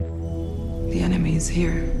The enemy is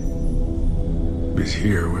here. He's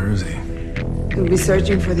here. Where is he? He'll be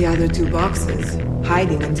searching for the other 2 boxes,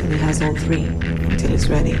 hiding until he has all 3, until he's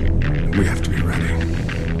ready. We have to be ready.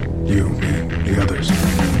 You, me, the others.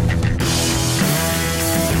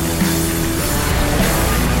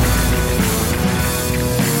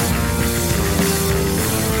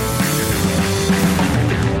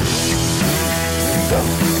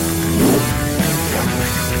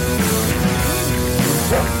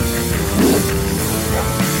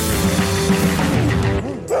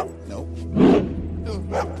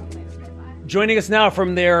 Joining us now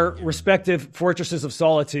from their respective fortresses of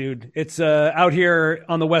solitude, it's out here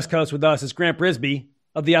on the West Coast with us is Grant Brisbee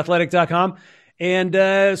of theathletic.com.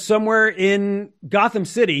 And somewhere in Gotham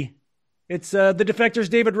City, it's the Defector's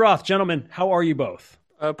David Roth. Gentlemen, how are you both?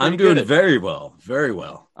 I'm doing very well, very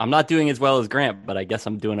well. I'm not doing as well as Grant, but I guess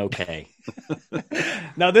I'm doing okay.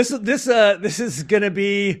 Now, this is going to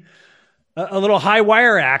be a little high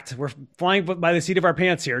wire act. We're flying by the seat of our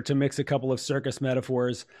pants here to mix a couple of circus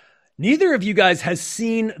metaphors. Neither of you guys has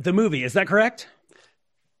seen the movie. Is that correct?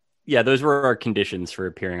 Yeah, those were our conditions for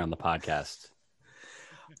appearing on the podcast.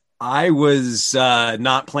 I was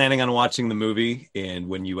not planning on watching the movie. And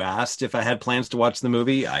when you asked if I had plans to watch the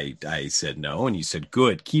movie, I said no. And you said,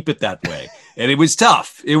 good, keep it that way. And it was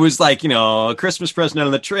tough. It was like, a Christmas present on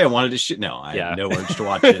the tree. I wanted to I had no urge to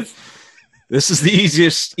watch it. This is the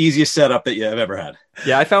easiest setup that I've ever had.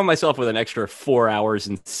 Yeah, I found myself with an extra 4 hours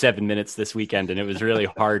and 7 minutes this weekend, and it was really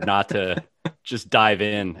hard not to just dive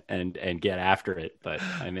in and get after it. But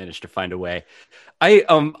I managed to find a way. I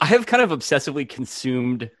have kind of obsessively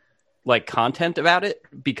consumed content about it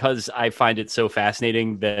because I find it so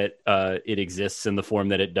fascinating that it exists in the form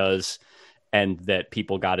that it does, and that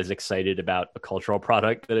people got as excited about a cultural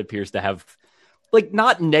product that appears to have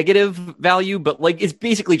not negative value, but it's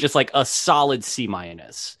basically just a solid C-,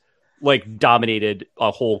 dominated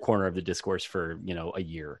a whole corner of the discourse for, a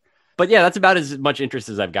year. But yeah, that's about as much interest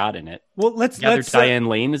as I've got in it. Well, let's Diane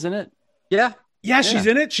Lane is in it. Yeah, she's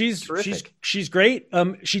in it. She's great.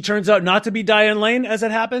 She turns out not to be Diane Lane, as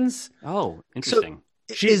it happens. Oh, interesting.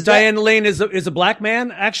 So, Diane Lane is a black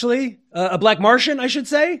man, actually, a black Martian, I should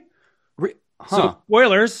say. So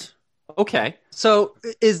spoilers. Okay. So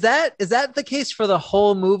is that the case for the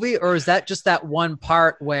whole movie, or is that just that one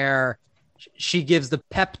part where she gives the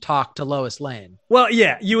pep talk to Lois Lane? Well,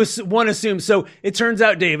 yeah, one assumes. So it turns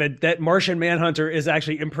out, David, that Martian Manhunter is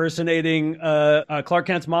actually impersonating Clark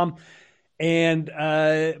Kent's mom. And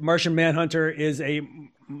Martian Manhunter is a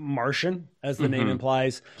Martian, as the name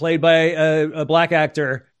implies, played by a black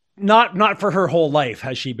actor. Not for her whole life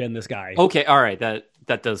has she been this guy. Okay, all right.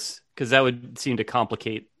 That does, because that would seem to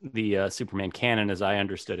complicate the Superman canon as I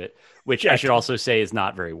understood it, which I should also say is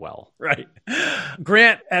not very well. Right.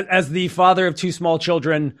 Grant, as the father of 2 small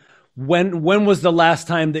children, when was the last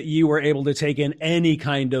time that you were able to take in any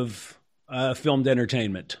kind of filmed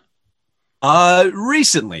entertainment?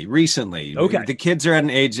 Recently. Okay. The kids are at an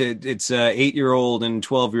age, it's 8-year-old and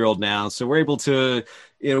 12-year-old now. So we're able to,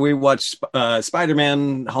 we watched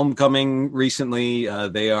Spider-Man Homecoming recently.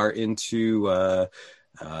 They are into a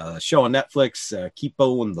show on Netflix,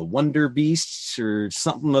 Kipo and the Wonder Beasts or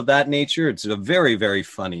something of that nature. It's a very, very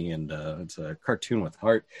funny, and it's a cartoon with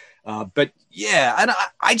heart. But yeah,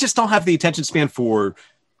 I just don't have the attention span for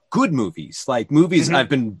good movies, movies I've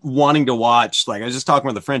been wanting to watch. I was just talking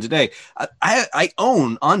with a friend today. I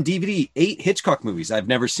own on DVD 8 Hitchcock movies I've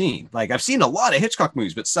never seen. I've seen a lot of Hitchcock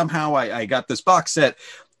movies, but somehow I got this box set,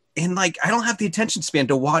 and I don't have the attention span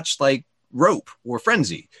to watch Rope or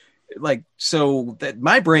Frenzy. So that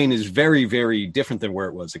my brain is very, very different than where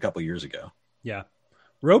it was a couple years ago. Yeah.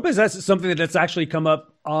 Rope is something that's actually come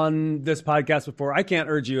up on this podcast before. I can't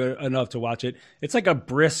urge you enough to watch it. It's a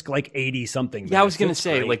brisk 80 something. Yeah, I was going to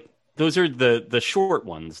say those are the short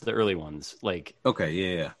ones, the early ones. Okay,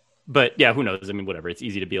 yeah. But yeah, who knows? I mean, whatever. It's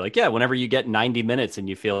easy to be whenever you get 90 minutes and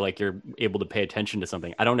you feel like you're able to pay attention to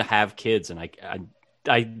something. I don't have kids, and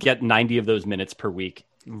I get 90 of those minutes per week,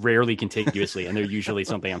 rarely contiguously, and they're usually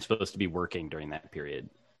something I'm supposed to be working during that period.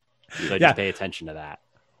 So I just pay attention to that.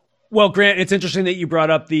 Well, Grant, it's interesting that you brought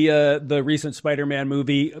up the recent Spider-Man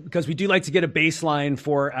movie, because we do like to get a baseline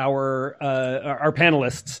for our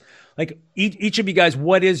panelists. Each of you guys,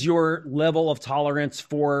 what is your level of tolerance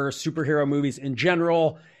for superhero movies in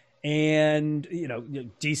general, and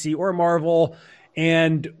DC or Marvel,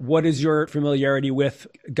 and what is your familiarity with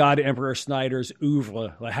God Emperor Snyder's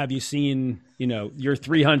oeuvre? Have you seen your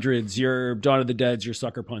 300s, your Dawn of the Deads, your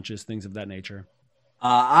Sucker Punches, things of that nature?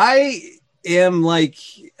 I like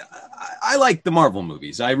the Marvel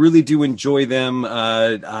movies. I really do enjoy them.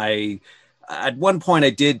 at one point I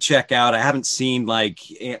did check out. I haven't seen like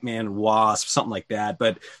Ant-Man and Wasp, something like that,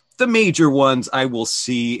 but the major ones I will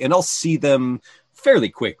see, and I'll see them fairly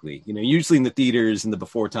quickly. Usually in the theaters in the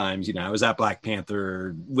before times. I was at Black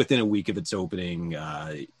Panther within a week of its opening.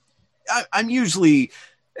 I'm usually,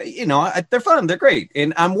 they're fun, they're great,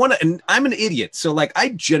 and I'm an idiot, so like I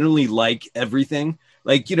generally like everything.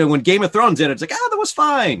 Like, when Game of Thrones ended, it's like, that was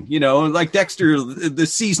fine. Like Dexter, the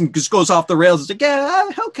season just goes off the rails. It's like, yeah,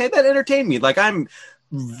 okay, that entertained me. Like, I'm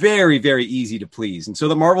very, very easy to please. And so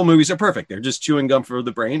the Marvel movies are perfect. They're just chewing gum for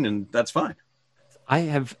the brain, and that's fine. I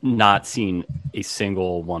have not seen a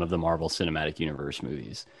single one of the Marvel Cinematic Universe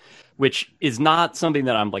movies, which is not something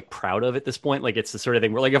that I'm like proud of at this point. Like, it's the sort of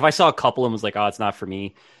thing where like if I saw a couple and was like, oh, it's not for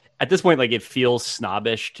me. At this point, like it feels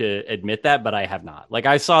snobbish to admit that, but I have not. Like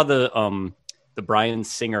I saw the Bryan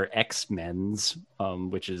Singer X-Men's,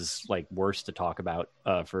 which is like worse to talk about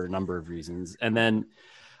for a number of reasons. And then,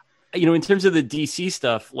 in terms of the DC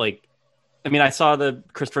stuff, like, I mean, I saw the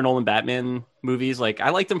Christopher Nolan Batman movies. Like, I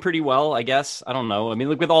liked them pretty well, I guess. I don't know. I mean,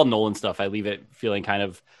 like with all Nolan stuff, I leave it feeling kind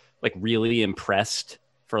of like really impressed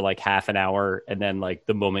for like half an hour. And then like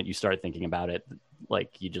the moment you start thinking about it,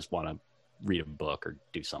 like you just want to read a book or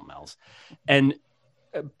do something else.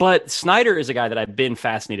 But Snyder is a guy that I've been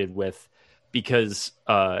fascinated with because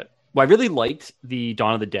I really liked the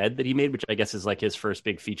Dawn of the Dead that he made, which I guess is like his first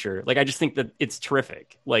big feature. Like, I just think that it's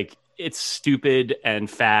terrific. Like, it's stupid and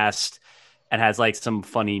fast and has like some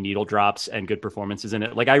funny needle drops and good performances in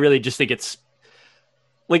it. Like, I really just think it's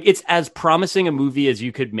as promising a movie as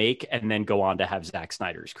you could make and then go on to have Zack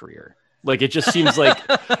Snyder's career. Like, it just seems like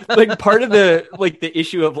like part of the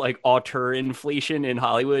issue of like auteur inflation in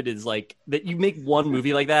Hollywood is like that you make one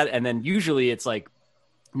movie like that, and then usually it's like,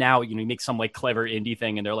 now, you make some like clever indie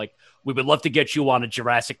thing and they're like, we would love to get you on a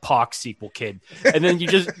Jurassic Park sequel, kid. And then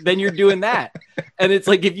then you're doing that. And it's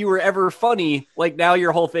like, if you were ever funny, like now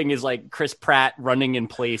your whole thing is like Chris Pratt running in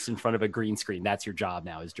place in front of a green screen. That's your job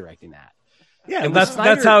now, is directing that. Yeah, and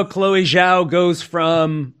that's how Chloe Zhao goes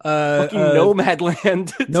from fucking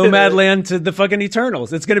Nomadland to the fucking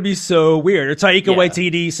Eternals. It's going to be so weird. Or Taika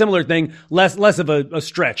Waititi, similar thing, less of a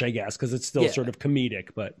stretch, I guess, because it's still sort of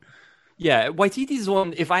comedic, but... Yeah, Waititi's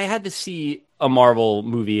one, if I had to see a Marvel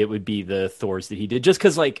movie, it would be the Thors that he did, just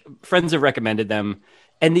because, like, friends have recommended them,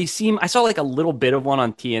 and I saw, like, a little bit of one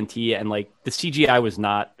on TNT, and, like, the CGI was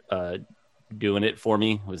not doing it for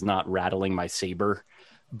me, was not rattling my saber,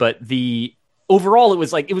 but overall,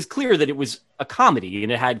 it was clear that it was a comedy,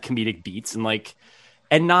 and it had comedic beats, and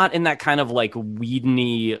not in that kind of, like,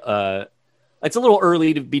 Whedon-y, it's a little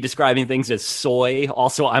early to be describing things as soy.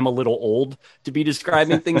 Also, I'm a little old to be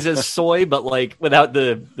describing things as soy, but like without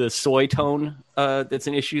the soy tone, that's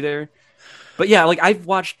an issue there. But yeah, like I've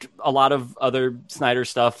watched a lot of other Snyder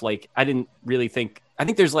stuff. Like I think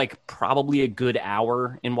there's like probably a good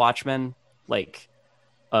hour in Watchmen, like,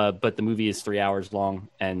 but the movie is 3 hours long,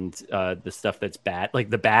 and the stuff that's bad,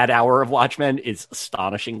 like the bad hour of Watchmen, is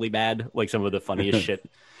astonishingly bad. Like some of the funniest shit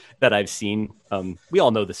that I've seen. We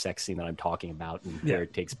all know the sex scene that I'm talking about and where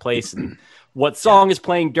it takes place and what song is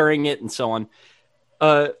playing during it and so on.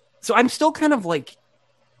 So I'm still kind of like,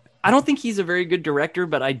 I don't think he's a very good director,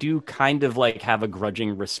 but I do kind of like have a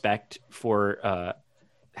grudging respect for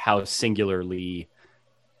how singularly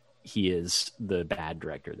he is the bad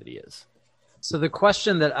director that he is. So the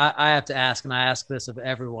question that I have to ask, and I ask this of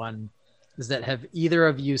everyone, is that have either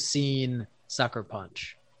of you seen Sucker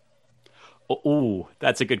Punch? Oh,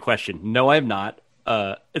 that's a good question. No, I have not.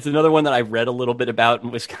 It's another one that I've read a little bit about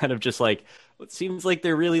and was kind of just like, it seems like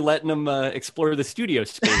they're really letting him explore the studio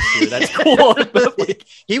space here. That's cool.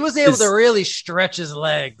 He was able to really stretch his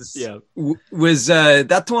legs. Yeah. Was that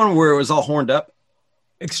the one where it was all horned up?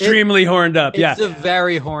 Extremely horned up. Yeah. It's a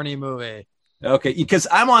very horny movie. Okay, because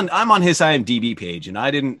I'm on his IMDb page, and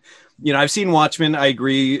I didn't, I've seen Watchmen. I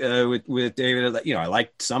agree with David. I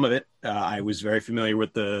liked some of it. I was very familiar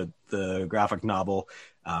with the graphic novel,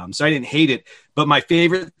 so I didn't hate it. But my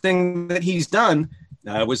favorite thing that he's done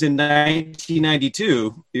was in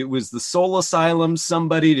 1992. It was the Soul Asylum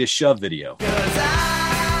 "Somebody to Shove" video.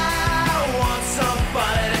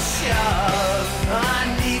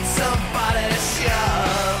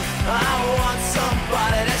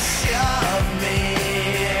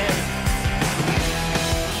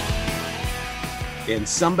 And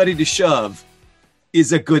 "Somebody to Shove"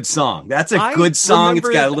 is a good song. That's a good song. It's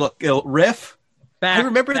got a little riff. I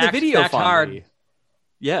remember the video fondly.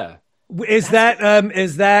 Yeah. Is that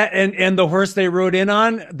and the horse they rode in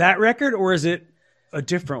on that record, or is it a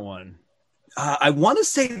different one? I want to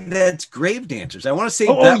say that's Grave Dancers. I want to say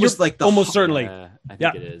Oh, that was like the almost certainly. I think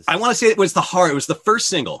Yeah. it is. I want to say it was the heart. It was the first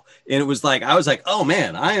single, and it was like I was like, oh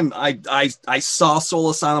man, I saw Soul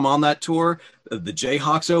Asylum on that tour. The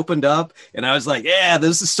Jayhawks opened up, and I was like, yeah,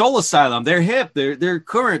 this is Soul Asylum. They're hip. They're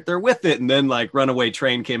current. They're with it. And then like Runaway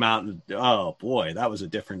Train came out, and oh boy, that was a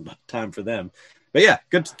different time for them. But yeah,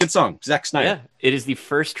 good song, Zack Snyder. Yeah, it is the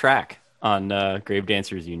first track on Grave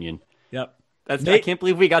Dancers Union. Yep. I can't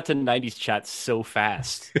believe we got to 90s chat so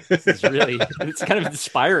fast. It's really, it's kind of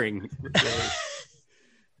inspiring. Really.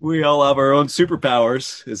 We all have our own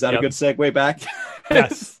superpowers. Is that a good segue back?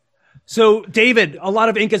 Yes. So, David, a lot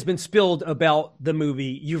of ink has been spilled about the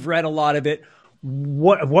movie. You've read a lot of it.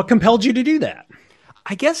 What compelled you to do that?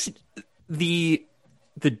 I guess the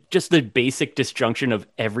basic disjunction of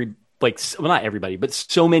not everybody, but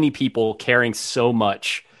so many people caring so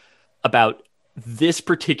much about this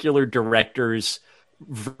particular director's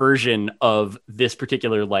version of this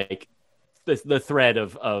particular the thread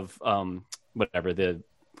of whatever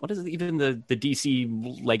what is it, even the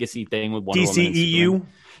DC legacy thing with Wonder Woman and DCEU? Superman?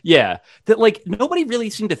 Yeah, that nobody really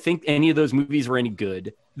seemed to think any of those movies were any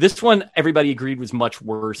good. This one, everybody agreed was much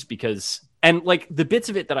worse because, and the bits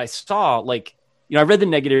of it that I saw, I read the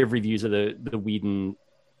negative reviews of the Whedon,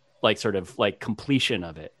 completion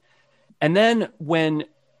of it. And then when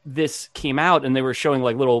this came out and they were showing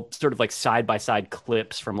little sort of side-by-side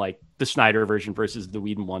clips from the Snyder version versus the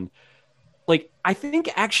Whedon one, I think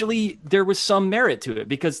actually there was some merit to it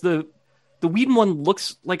because the Whedon one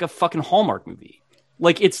looks like a fucking Hallmark movie.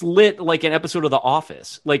 It's lit like an episode of The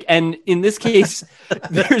Office. And in this case,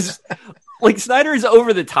 there's Snyder is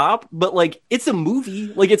over the top, but it's a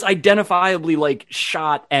movie. It's identifiably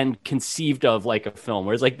shot and conceived of like a film.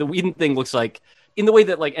 Whereas the Whedon thing looks like, in the way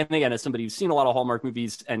that and again, as somebody who's seen a lot of Hallmark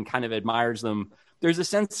movies and kind of admires them, there's a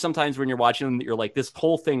sense sometimes when you're watching them that you're this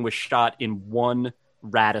whole thing was shot in one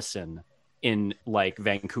Radisson in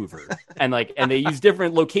Vancouver. And they use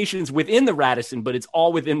different locations within the Radisson, but it's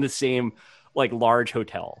all within the same large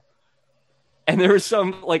hotel. And there was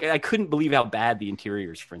some I couldn't believe how bad the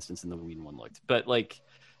interiors, for instance, in the Whedon one looked. But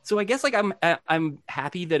so I guess I'm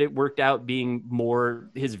happy that it worked out being more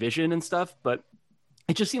his vision and stuff, but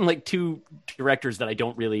it just seemed like two directors that I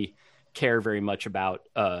don't really care very much about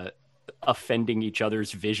offending each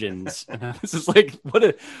other's visions. This is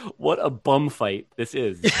what a bum fight this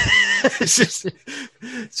is. it's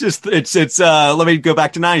let me go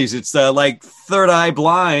back to 90s. It's Third Eye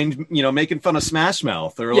Blind, making fun of Smash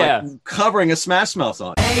Mouth or covering a Smash Mouth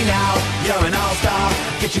song. Hey now, you're an all-star,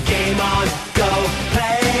 get your game on, go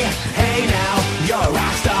play. Hey now, you're a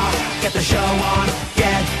rock star, get the show on,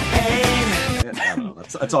 get paid. I don't know.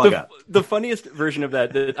 That's all I got. The funniest version of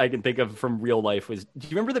that I can think of from real life was, do you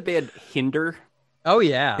remember the band Hinder? Oh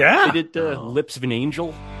yeah. Yeah. They did Lips of an Angel.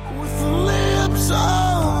 With the lips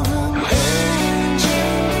of an angel.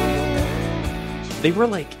 They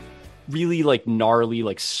were really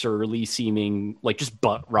gnarly, surly seeming, just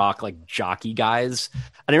butt rock, jockey guys.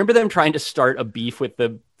 And I remember them trying to start a beef with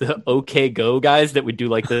the OK Go guys that would do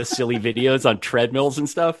the silly videos on treadmills and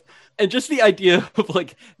stuff. And just the idea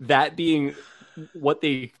of that being what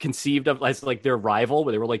they conceived of as their rival,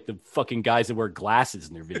 where they were the fucking guys that wear glasses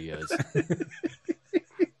in their videos.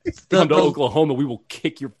 Come to Oklahoma, we will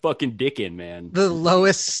kick your fucking dick in, man. The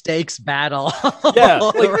lowest stakes battle. Yeah,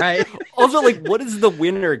 right. Also, what does the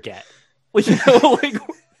winner get?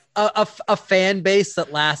 A fan base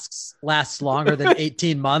that lasts longer than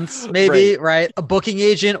 18 months, maybe, right? A booking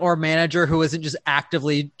agent or manager who isn't just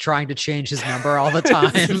actively trying to change his number all the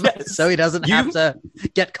time, Yes. so he doesn't have to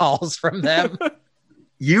get calls from them.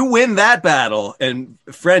 You win that battle, and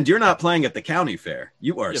friend, you're not playing at the county fair.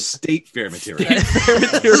 You are state fair material.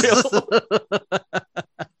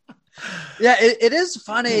 Yeah, it is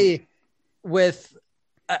funny with,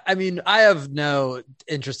 I mean, I have no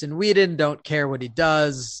interest in Whedon, don't care what he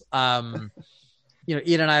does. Ian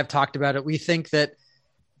and I have talked about it. We think that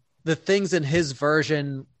the things in his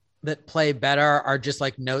version that play better are just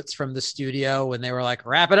notes from the studio when they were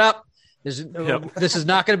wrap it up. This is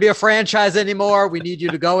not going to be a franchise anymore. We need you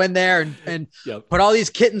to go in there and put all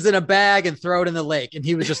these kittens in a bag and throw it in the lake. And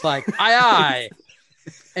he was just aye, aye.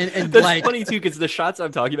 And that's funny too, because the shots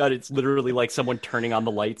I'm talking about, it's literally someone turning on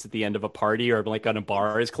the lights at the end of a party or on a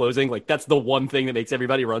bar is closing. That's the one thing that makes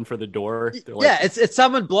everybody run for the door. It's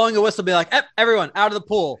someone blowing a whistle, be everyone out of the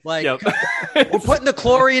pool. We're putting the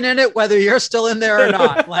chlorine in it, whether you're still in there or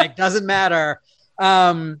not. Doesn't matter.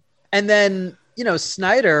 And then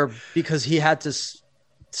Snyder, because he had to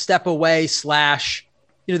step away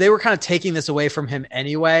 / they were kind of taking this away from him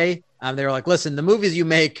anyway. They were listen, the movies you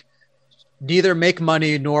make neither make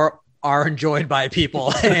money nor are enjoyed by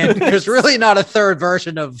people, and there's really not a third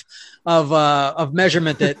version of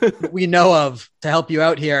measurement that we know of to help you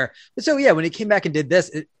out here. So yeah, when he came back and did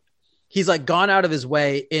this, he's like gone out of his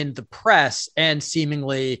way in the press and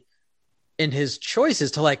seemingly in his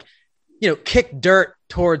choices to like, kick dirt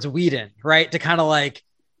towards Whedon, right? To kind of like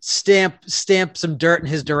stamp some dirt in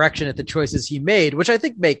his direction at the choices he made, which I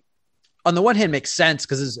think on the one hand makes sense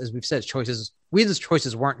because as we've said, Whedon's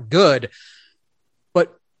choices weren't good,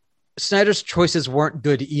 but Snyder's choices weren't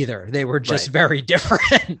good either. They were just very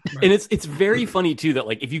different. And it's very funny too, that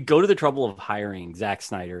like, if you go to the trouble of hiring Zack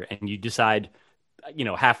Snyder and you decide,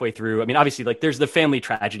 halfway through, I mean, obviously like there's the family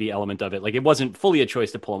tragedy element of it. Like it wasn't fully a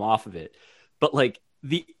choice to pull him off of it, but like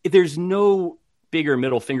there's no bigger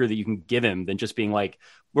middle finger that you can give him than just being like,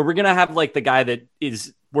 well, we're going to have like the guy that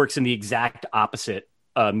works in the exact opposite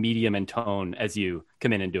medium and tone as you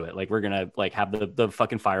come in and do it. Like we're going to like have the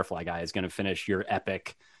fucking Firefly guy is going to finish your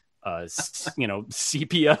epic,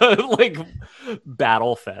 sepia like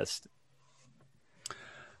battle fest.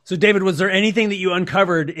 So, David, was there anything that you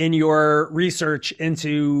uncovered in your research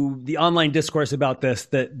into the online discourse about this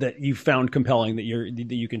that you found compelling that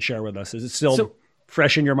you can share with us? Is it still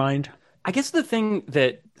fresh in your mind? I guess the thing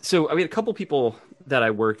a couple people that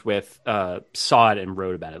I worked with saw it and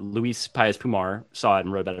wrote about it. Luis Paez Pumar saw it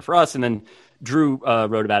and wrote about it for us, and then Drew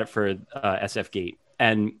wrote about it for SF Gate.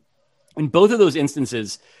 And in both of those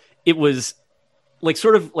instances, it was like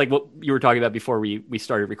sort of like what you were talking about before we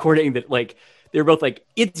started recording, that like they were both like,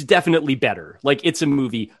 it's definitely better. Like it's a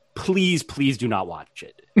movie. Please do not watch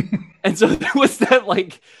it. And so there was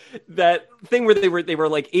that thing where they were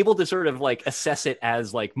like able to sort of like assess it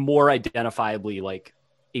as like more identifiably like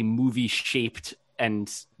a movie shaped and,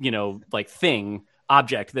 like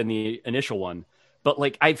object than the initial one. But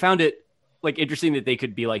like, I found it like interesting that they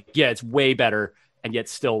could be like, yeah, it's way better. And yet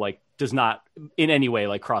still like does not in any way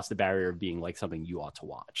like cross the barrier of being like something you ought to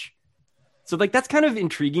watch. So like, that's kind of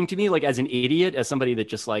intriguing to me, like as an idiot, as somebody that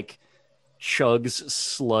just like chugs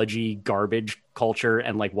sludgy garbage culture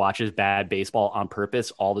and like watches bad baseball on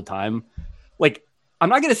purpose all the time. Like, I'm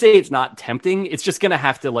not going to say it's not tempting. It's just going to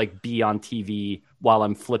have to like be on TV while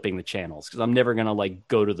I'm flipping the channels, because I'm never going to like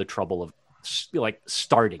go to the trouble of like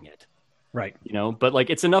starting it. Right. But like,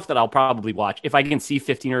 it's enough that I'll probably watch. If I can see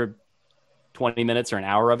 15 or 20 minutes or an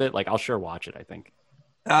hour of it, like I'll sure watch it, I think.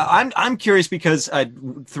 I'm curious because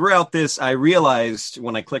throughout this, I realized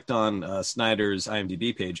when I clicked on Snyder's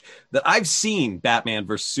IMDb page that I've seen Batman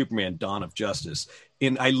vs. Superman: Dawn of Justice,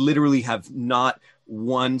 and I literally have not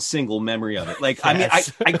one single memory of it. Like,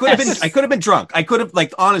 yes. I mean, I could have been drunk. I could have,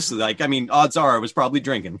 like, honestly, like, I mean, odds are I was probably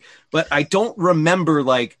drinking, but I don't remember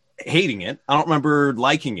like hating it. I don't remember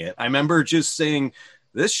liking it. I remember just saying,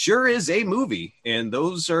 this sure is a movie, and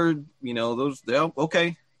those are,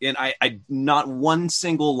 okay. And I not one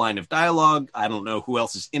single line of dialogue. I don't know who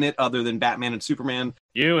else is in it other than Batman and Superman.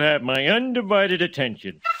 You have my undivided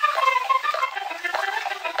attention.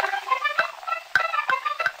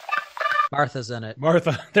 Martha's in it.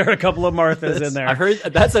 Martha. There are a couple of Marthas in there. I heard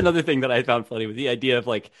that's another thing that I found funny, with the idea of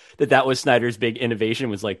like that was Snyder's big innovation,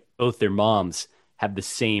 was like both their moms have the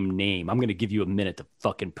same name. I'm going to give you a minute to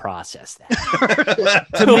fucking process that.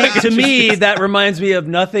 to me, that reminds me of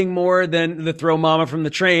nothing more than the Throw Mama from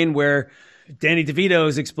the Train, where Danny DeVito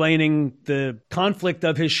is explaining the conflict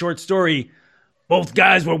of his short story. Both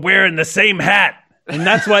guys were wearing the same hat, and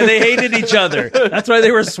that's why they hated each other. That's why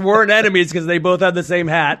they were sworn enemies, because they both had the same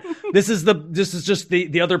hat. This is just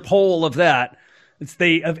the other pole of that.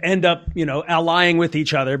 They end up, allying with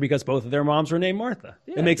each other because both of their moms were named Martha.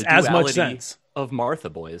 Yeah, it makes as much sense. Of Martha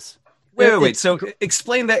boys. Wait. So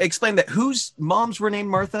explain that. Whose moms were named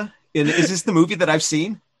Martha? Is this the movie that I've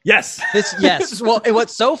seen? Yes. Yes. Well, and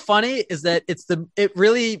what's so funny is that it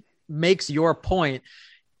really makes your point.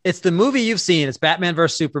 It's the movie you've seen. It's Batman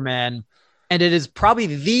vs. Superman. And it is probably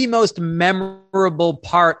the most memorable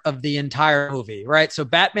part of the entire movie, right? So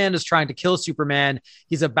Batman is trying to kill Superman.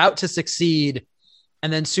 He's about to succeed.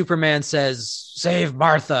 And then Superman says, "Save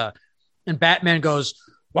Martha." And Batman goes,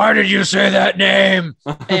 "Why did you say that name?"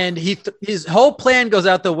 And his whole plan goes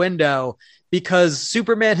out the window because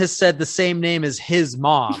Superman has said the same name as his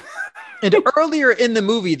mom. And earlier in the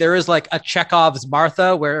movie, there is like a Chekhov's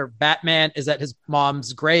Martha, where Batman is at his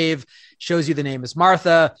mom's grave, shows you the name is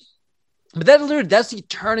Martha. But that's the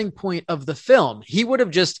turning point of the film. He would have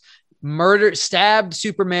just stabbed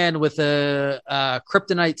Superman with a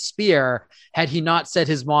kryptonite spear had he not said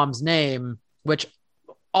his mom's name, which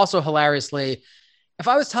also hilariously, if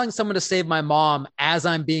I was telling someone to save my mom as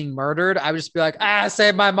I'm being murdered, I would just be like,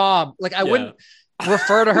 save my mom. Like I wouldn't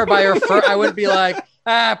refer to her by her first. I wouldn't be like,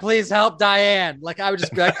 please help Diane. Like I would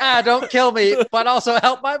just be like, don't kill me, but also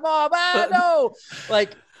help my mom. No.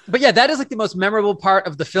 Like, but yeah, that is like the most memorable part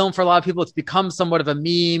of the film for a lot of people. It's become somewhat of a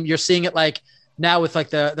meme. You're seeing it like now with like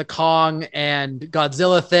the Kong and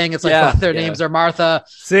Godzilla thing. It's like both their names are Martha.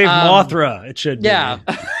 Save Mothra. It should be. Yeah.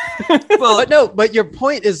 But your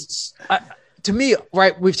point is, to me,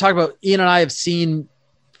 right? We've talked about, Ian and I have seen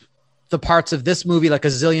the parts of this movie like a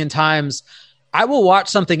zillion times. I will watch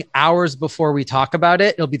something hours before we talk about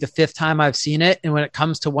it. It'll be the 5th time I've seen it. And when it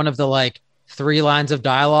comes to one of the like 3 lines of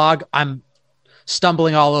dialogue, I'm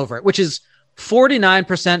stumbling all over it, which is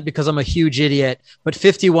 49% because I'm a huge idiot, but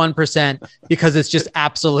 51% because it's just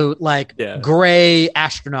absolute like gray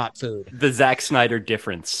astronaut food. The Zack Snyder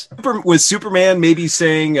difference. Was Superman maybe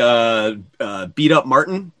saying beat up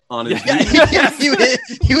Martin on his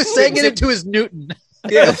he was saying it into his Newton.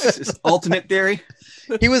 Yes, alternate theory.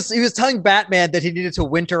 He was telling Batman that he needed to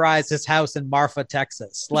winterize his house in Marfa,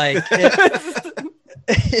 Texas. Like, but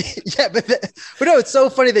no, it's so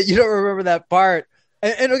funny that you don't remember that part.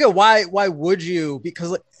 And again, why would you?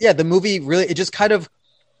 Because the movie really, it just kind of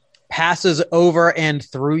passes over and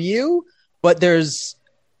through you. But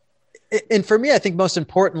and for me, I think most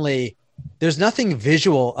importantly, there's nothing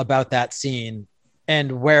visual about that scene.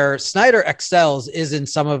 And where Snyder excels is in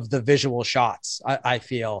some of the visual shots, I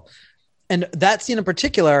feel. And that scene in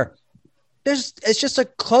particular, it's just a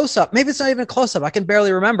close-up. Maybe it's not even a close-up. I can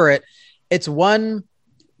barely remember it. It's one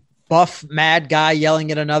buff mad guy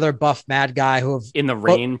yelling at another buff mad guy who have... In the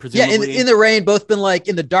rain, presumably? Yeah, in the rain, both been like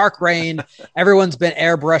in the dark rain. Everyone's been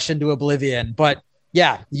airbrushed into oblivion. But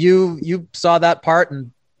yeah, you saw that part,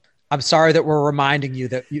 and I'm sorry that we're reminding you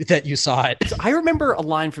that you saw it. I remember a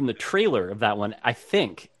line from the trailer of that one, I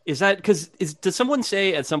think. Is that because does someone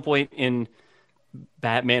say at some point in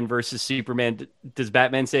Batman versus Superman, does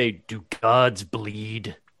Batman say, "Do gods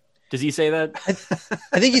bleed"? Does he say that?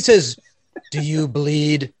 I think he says, "Do you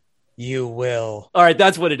bleed? You will." All right,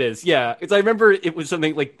 that's what it is. Yeah, because I remember it was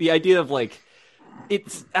something like the idea of like,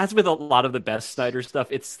 it's as with a lot of the best Snyder stuff,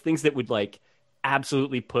 it's things that would like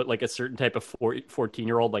absolutely put like a certain type of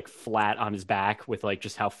 14-year-old like flat on his back with like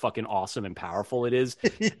just how fucking awesome and powerful it is.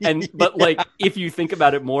 And but like if you think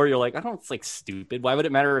about it more, you're like, I don't know, it's like stupid. Why would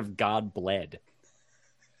it matter if God bled?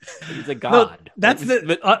 He's a god. No,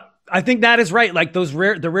 I think that is right. Like the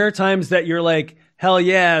rare times that you're like, hell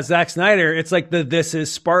yeah, Zack Snyder. It's like This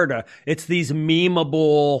Is Sparta. It's these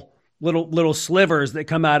memeable little slivers that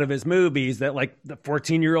come out of his movies that like the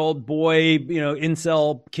 14-year-old boy,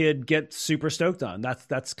 incel kid gets super stoked on.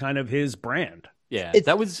 That's kind of his brand. Yeah,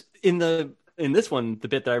 that was in this one, the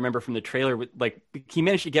bit that I remember from the trailer. With like he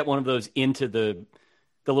managed to get one of those into the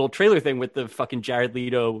little trailer thing with the fucking Jared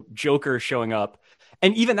Leto Joker showing up.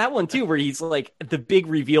 And even that one too, where he's like the big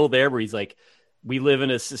reveal there, where he's like, we live in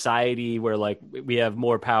a society where like we have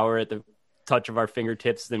more power at the touch of our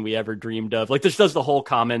fingertips than we ever dreamed of. Like this does the whole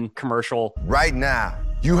Common commercial. Right now,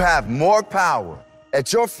 you have more power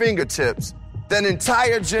at your fingertips than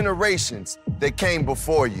entire generations that came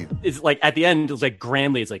before you. It's like at the end, it's like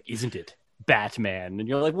grandly, it's like, isn't it Batman? And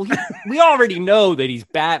you're like, well, we already know that he's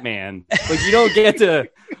Batman. Like you don't get to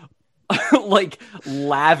like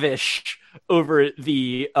lavish over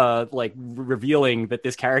the like revealing that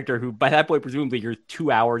this character, who by that point presumably you're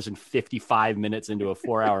 2 hours and 55 minutes into a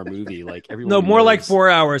 4-hour movie, like everyone no more knows. Like 4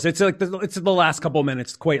 hours. It's like it's the last couple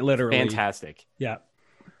minutes, quite literally. Fantastic. Yeah,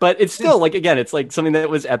 but it's still like, again, it's like something that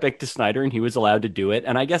was epic to Snyder, and he was allowed to do it.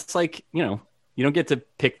 And I guess like you don't get to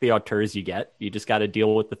pick the auteurs you get. You just got to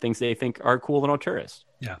deal with the things they think are cool and auteurist.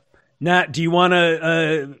 Yeah. Nat, do you want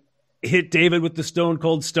to hit David with the Stone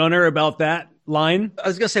Cold Stunner about that line? I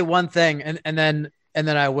was gonna say one thing, and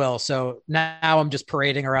then I will. So now I'm just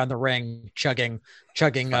parading around the ring, chugging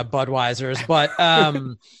Budweisers. But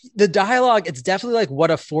the dialogue, it's definitely like what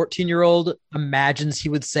a 14-year-old imagines he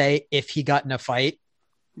would say if he got in a fight,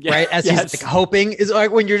 right? As he's like hoping, is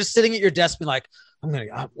like when you're just sitting at your desk, being like,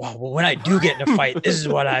 well, when I do get in a fight, this is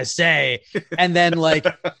what I say. And then like,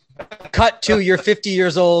 cut to you're 50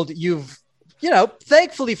 years old, you've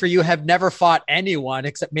thankfully for you, have never fought anyone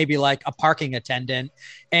except maybe like a parking attendant.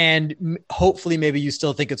 And hopefully maybe you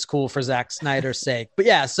still think it's cool for Zack Snyder's sake. But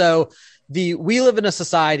yeah, so the "we live in a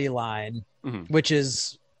society" line, which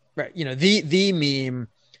is, the meme,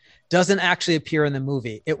 doesn't actually appear in the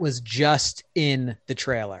movie. It was just in the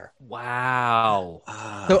trailer. Wow.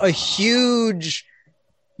 So a huge,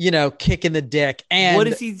 kick in the dick. And what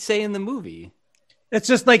does he say in the movie? It's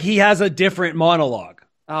just like he has a different monologue.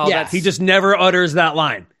 Oh, yes. He just never utters that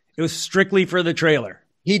line. It was strictly for the trailer.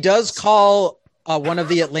 He does call one of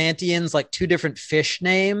the Atlanteans like 2 different fish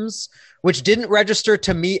names, which didn't register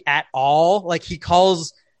to me at all. Like he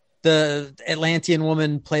calls the Atlantean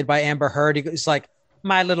woman played by Amber Heard. He's like,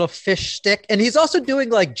 my little fish stick. And he's also doing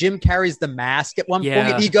like Jim Carrey's The Mask at one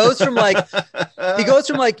point. He goes from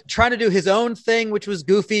like trying to do his own thing, which was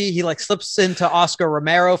goofy. He like slips into Oscar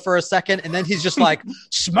Romero for a second, and then he's just like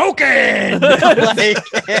smoking. Like,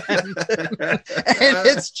 and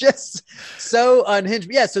it's just so unhinged.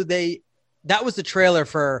 Yeah. So that was the trailer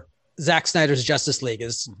for Zack Snyder's Justice League.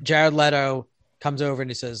 Is Jared Leto comes over and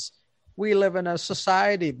he says, we live in a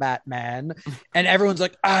society, Batman. And everyone's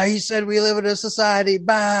like, he said we live in a society,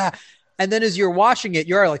 bah. And then as you're watching it,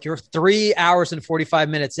 you're 3 hours and 45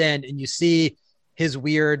 minutes in, and you see his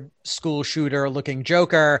weird school shooter looking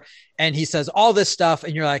Joker, and he says all this stuff,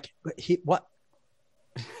 and you're like, what?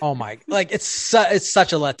 Oh my, like it's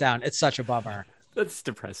such a letdown. It's such a bummer. That's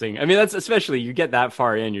depressing. I mean, that's especially, you get that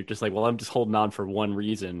far in, you're just like, well, I'm just holding on for one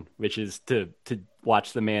reason, which is to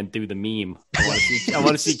watch the man do the meme. I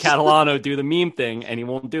want to see Catalano do the meme thing, and he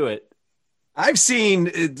won't do it. I've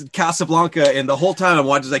seen Casablanca, and the whole time I'm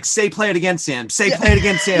watching, like, play it again, Sam. Play it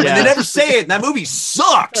again, Sam. And they never say it, and that movie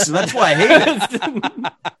sucks. And that's why I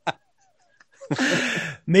hate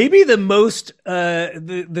it. Maybe the most,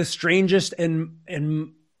 the strangest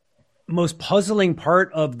and most puzzling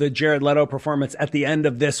part of the Jared Leto performance at the end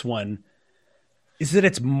of this one is that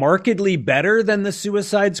it's markedly better than the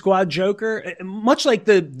Suicide Squad Joker. Much like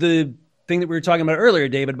the thing that we were talking about earlier,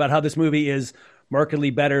 David, about how this movie is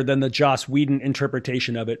markedly better than the Joss Whedon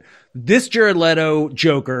interpretation of it. This Jared Leto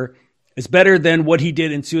Joker is better than what he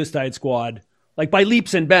did in Suicide Squad, like by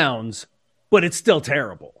leaps and bounds, but it's still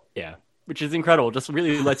terrible. Yeah, which is incredible. Just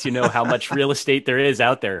really lets you know how much real estate there is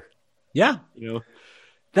out there. Yeah. You know,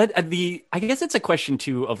 I guess it's a question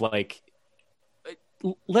too of like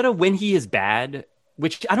Leto, when he is bad,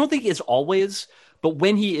 which I don't think is always, but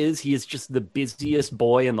when he is just the busiest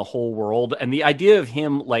boy in the whole world. And the idea of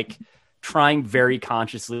him like trying very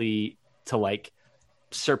consciously to like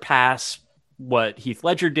surpass what Heath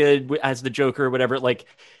Ledger did as the Joker or whatever, like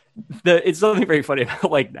it's something very funny about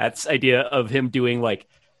like that's idea of him doing like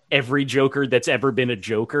every Joker that's ever been a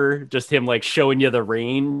Joker, just him like showing you the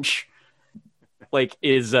range. Like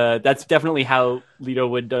is that's definitely how Leto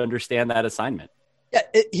would understand that assignment. Yeah,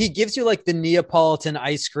 he gives you like the Neapolitan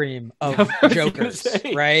ice cream of Jokers,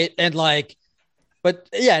 right? And like, but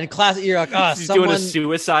yeah, in class, you're like, he's doing a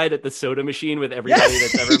suicide at the soda machine with everybody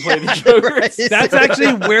that's ever played the Joker. Right. That's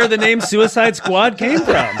actually where the name Suicide Squad came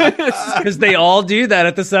from, because they all do that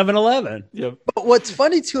at the 7-Eleven. Yep. But what's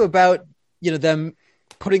funny too about them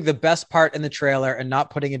putting the best part in the trailer and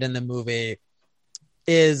not putting it in the movie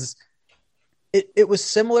is. It was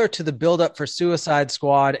similar to the buildup for Suicide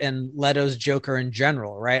Squad and Leto's Joker in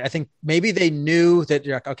general, right? I think maybe they knew that,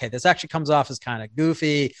 you're like, okay, this actually comes off as kind of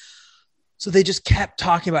goofy. So they just kept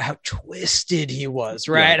talking about how twisted he was,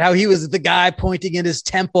 right? Yeah. How he was the guy pointing in his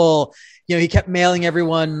temple. He kept mailing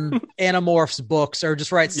everyone Animorphs books or just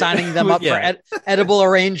signing them up for edible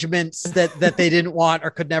arrangements that they didn't want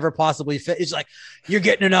or could never possibly fit. It's like, you're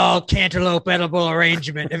getting an all cantaloupe edible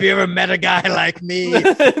arrangement. Have you ever met a guy like me?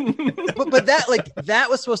 but that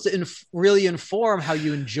was supposed to really inform how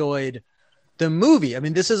you enjoyed the movie. I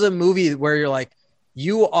mean, this is a movie where you're like,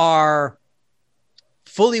 you are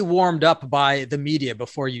fully warmed up by the media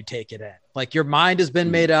before you take it in. Like your mind has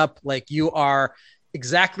been made up. Like you are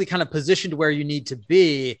exactly kind of positioned where you need to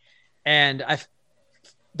be. And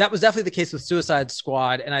that was definitely the case with Suicide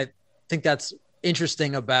Squad. And I think that's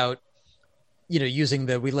interesting about, using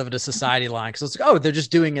the we live in a society line. Cause it's like, they're just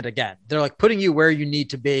doing it again. They're like putting you where you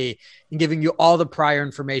need to be and giving you all the prior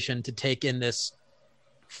information to take in this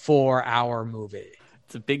 4-hour movie.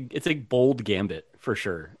 It's a bold gambit for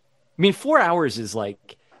sure. I mean, 4 hours is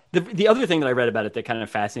like the other thing that I read about it that kind of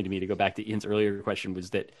fascinated me, to go back to Ian's earlier question,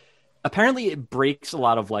 was that apparently it breaks a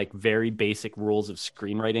lot of like very basic rules of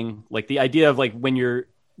screenwriting. Like the idea of like when you're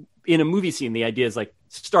in a movie scene, the idea is like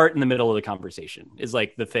start in the middle of the conversation is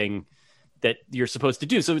like the thing that you're supposed to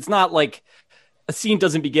do. So it's not like a scene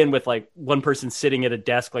doesn't begin with like one person sitting at a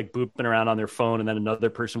desk, like booping around on their phone. And then another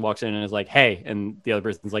person walks in and is like, hey, and the other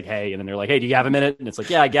person's like, hey, and then they're like, hey, do you have a minute? And it's like,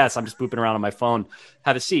 yeah, I guess I'm just booping around on my phone.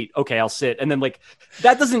 Have a seat. Okay, I'll sit. And then like,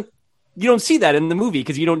 you don't see that in the movie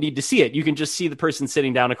because you don't need to see it. You can just see the person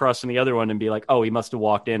sitting down across from the other one and be like, oh, he must've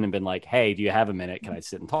walked in and been like, hey, do you have a minute? Can I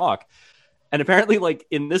sit and talk? And apparently like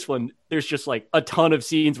in this one, there's just like a ton of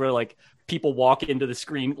scenes where like people walk into the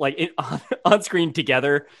screen, like on screen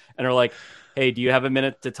together and are like, hey, do you have a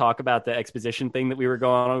minute to talk about the exposition thing that we were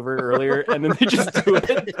going over earlier? And then they just do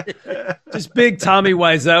it. Just big Tommy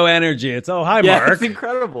Wiseau energy. It's, oh, hi, Mark. It's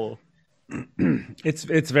incredible. It's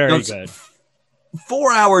very good.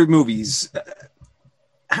 4-hour movies.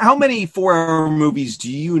 how many 4-hour movies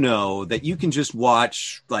do you know that you can just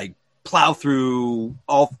watch, like plow through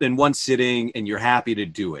all in one sitting and you're happy to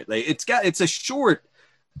do it? Like it's a short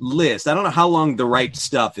list. I don't know how long The Right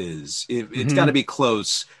Stuff is. It's got to be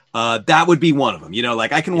close. That would be one of them. You know,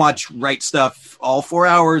 like I can watch Right Stuff all 4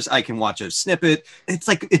 hours. I can watch a snippet. It's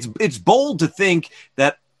like it's bold to think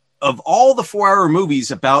that of all the 4-hour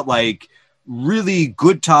movies about like really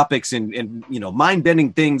good topics and you know,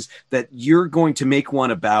 mind-bending things, that you're going to make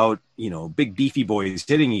one about, you know, big beefy boys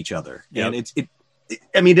hitting each other. Yep. And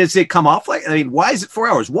I mean, does it come off like, I mean, why is it 4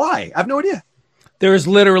 hours? Why? I have no idea. There's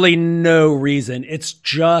literally no reason. It's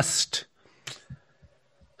just,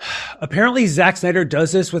 apparently Zack Snyder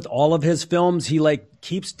does this with all of his films. He like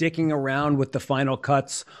keeps dicking around with the final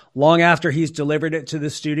cuts long after he's delivered it to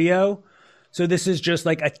the studio. So this is just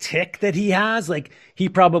like a tick that he has. Like he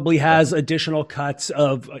probably has additional cuts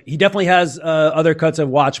he definitely has other cuts of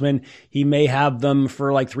Watchmen. He may have them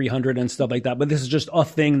for like 300 and stuff like that, but this is just a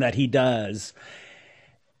thing that he does.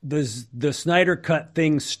 The Snyder Cut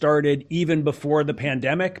thing started even before the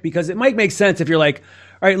pandemic, because it might make sense if you're like,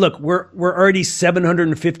 all right, look, we're already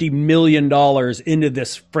 $750 million into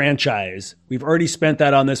this franchise. We've already spent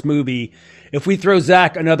that on this movie. If we throw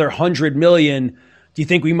Zach another $100 million, do you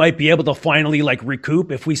think we might be able to finally like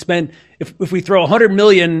recoup? If we throw $100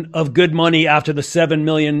 million of good money after the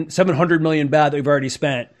 $700 million bad that we've already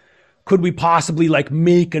spent, could we possibly like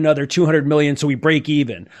make another 200 million so we break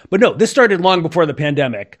even? But no, this started long before the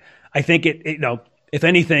pandemic. I think it you know, if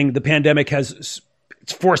anything, the pandemic has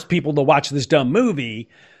forced people to watch this dumb movie.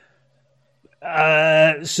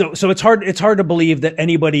 So it's hard to believe that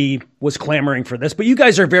anybody was clamoring for this, but you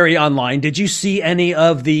guys are very online. Did you see any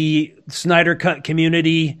of the Snyder Cut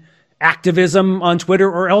community activism on Twitter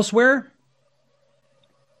or elsewhere?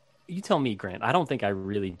 You tell me, Grant. I don't think I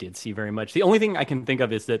really did see very much. The only thing I can think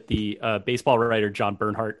of is that the baseball writer John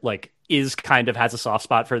Bernhardt like has a soft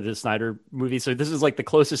spot for the Snyder movie. So this is like the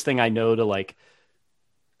closest thing I know to like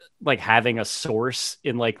having a source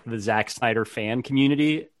in like the Zack Snyder fan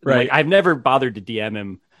community. Right. Like, I've never bothered to DM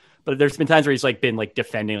him, but there's been times where he's like been like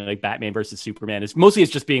defending like Batman versus Superman. It's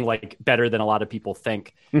just being like better than a lot of people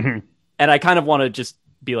think. Mm-hmm. And I kind of want to just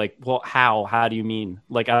be like, well, how do you mean?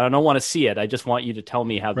 Like, I don't want to see it. I just want you to tell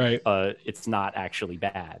me how it's not actually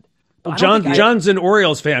bad. Well, John's an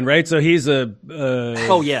Orioles fan, right? So he's a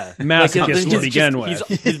massive like, to begin with.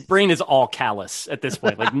 His brain is all callous at this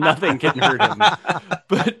point. Like nothing can hurt him.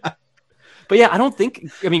 But yeah, I don't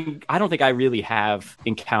think I really have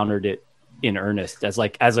encountered it in earnest as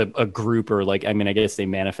a group, or like, I mean, I guess they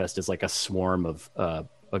manifest as like a swarm of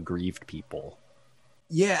aggrieved people.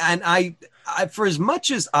 Yeah, and I for as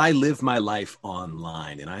much as I live my life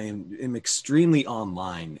online, and I am extremely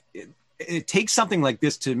online, it takes something like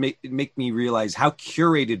this to make me realize how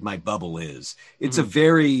curated my bubble is. It's a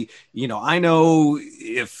very, you know, I know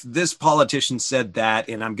if this politician said that,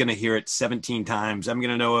 and I'm going to hear it 17 times. I'm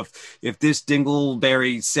going to know if this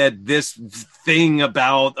Dingleberry said this thing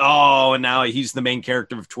about, and now he's the main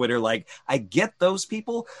character of Twitter. Like, I get those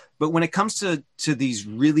people. But when it comes to these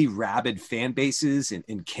really rabid fan bases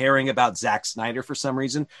and caring about Zack Snyder for some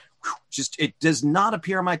reason, just it does not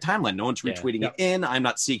appear on my timeline. No one's retweeting it in. I'm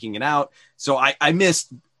not seeking it out. So I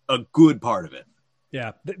missed a good part of it.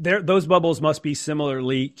 Yeah, those bubbles must be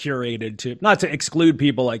similarly curated to, not to exclude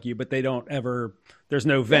people like you, but they don't ever, there's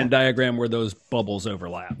no Venn diagram where those bubbles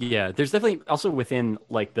overlap. Yeah, there's definitely also within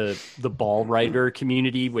like the ball writer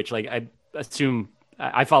community, which like I assume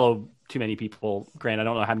I follow too many people. Grant, I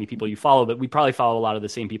don't know how many people you follow, but we probably follow a lot of the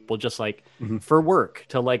same people just like for work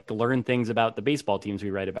to like learn things about the baseball teams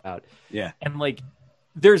we write about. Yeah. And like,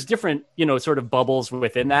 there's different, you know, sort of bubbles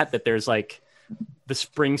within that there's like the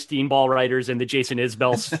Springsteen ball writers and the Jason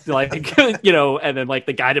Isbell, like, you know, and then like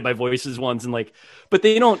the Guided by Voices ones. And like, but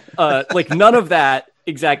they don't like none of that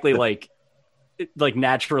exactly like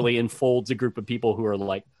naturally enfolds a group of people who are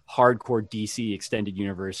like hardcore DC extended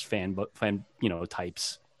universe fan, you know,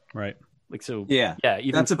 types. Right. Like, so yeah,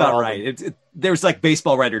 even that's about right. There's like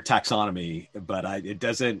baseball writer taxonomy, but it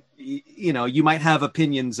doesn't, you know, you might have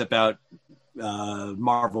opinions about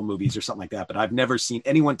Marvel movies or something like that, but I've never seen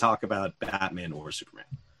anyone talk about Batman or Superman.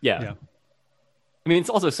 Yeah. I mean, it's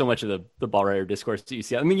also so much of the ball writer discourse that you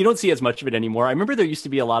see. I mean, you don't see as much of it anymore. I remember there used to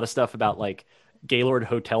be a lot of stuff about like Gaylord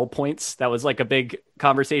hotel points. That was like a big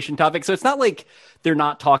conversation topic. So it's not like they're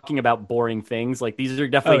not talking about boring things. Like these are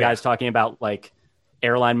definitely guys talking about like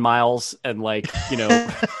airline miles and like, you know,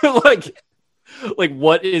 like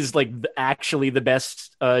what is like actually the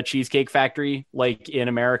best Cheesecake Factory like in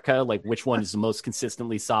America, like which one is the most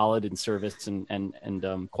consistently solid in service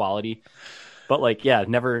and quality. But like, yeah,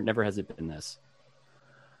 never has it been this.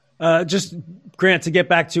 Just Grant, to get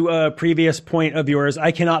back to a previous point of yours,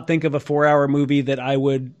 I cannot think of a 4-hour movie that I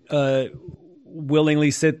would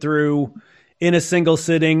willingly sit through in a single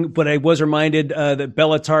sitting. But I was reminded that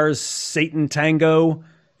Bellatar's Satan Tango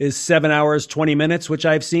is 7 hours, 20 minutes, which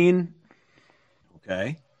I've seen.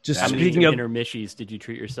 Okay. Just how speaking of intermissions, did you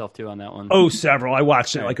treat yourself to on that one? Oh, several. I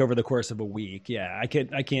watched it like over the course of a week. Yeah, I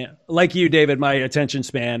can't like you, David. My attention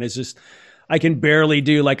span is just, I can barely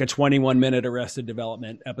do like a 21-minute Arrested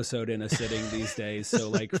Development episode in a sitting these days. So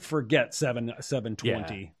like, forget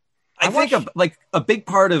 720. Yeah. I think a big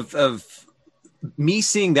part of me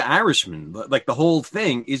seeing The Irishman, like the whole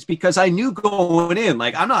thing, is because I knew going in,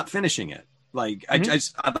 like, I'm not finishing it. Like,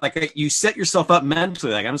 you set yourself up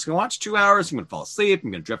mentally. Like, I'm just going to watch 2 hours. I'm going to fall asleep.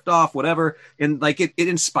 I'm going to drift off, whatever. And like, it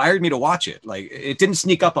inspired me to watch it. Like, it didn't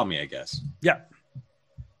sneak up on me, I guess. Yeah.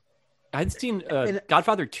 I'd seen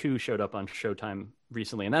Godfather 2 showed up on Showtime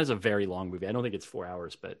recently, and that is a very long movie. I don't think it's 4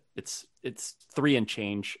 hours, but it's 3 and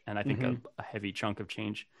change, and I think a heavy chunk of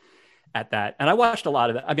change at that. And I watched a lot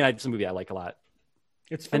of it. I mean, it's a movie I like a lot.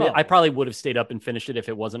 It's phenomenal. And I probably would have stayed up and finished it if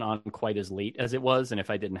it wasn't on quite as late as it was, and if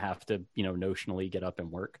I didn't have to, notionally get up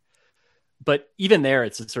and work. But even there,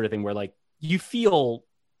 it's the sort of thing where like you feel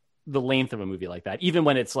the length of a movie like that, even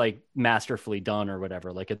when it's like masterfully done or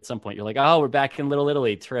whatever. Like at some point, you're like, "Oh, we're back in Little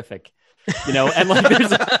Italy, terrific," And like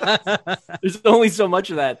there's only so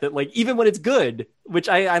much of that like even when it's good, which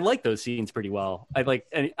I like those scenes pretty well.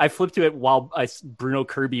 And I flipped to it while Bruno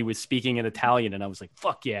Kirby was speaking in Italian, and I was like,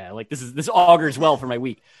 "Fuck yeah!" Like this augurs well for my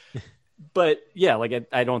week. But yeah, like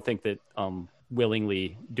I don't think that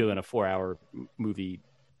willingly doing a 4-hour movie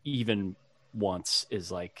even once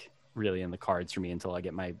is like really in the cards for me until I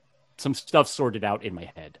get some stuff sorted out in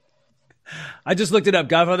my head. I just looked it up.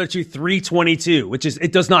 Godfather 2, 322, which is,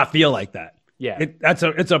 it does not feel like that. Yeah.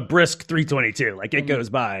 It's a brisk 322. Like it goes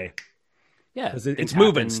by. Yeah. It's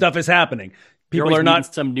moving. Stuff is happening. People are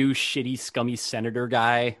not some new shitty, scummy senator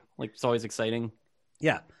guy. Like it's always exciting.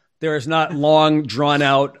 Yeah. There is not long drawn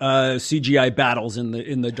out CGI battles in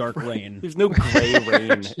the dark rain. There's no gray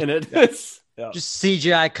rain in it. Just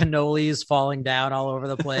CGI cannolis falling down all over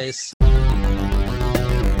the place.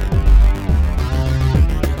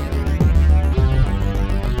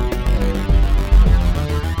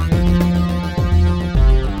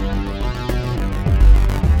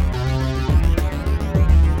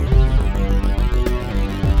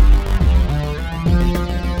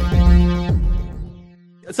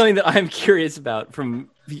 Something that I'm curious about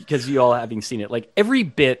because you all having seen it, like every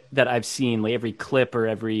bit that I've seen, like every clip or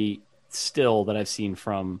every still that I've seen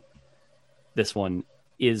from this one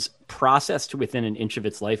is processed within an inch of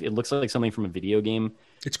its life. It looks like something from a video game.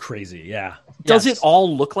 It's crazy. Yeah. Does it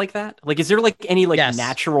all look like that? Like, is there like any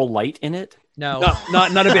natural light in it? No,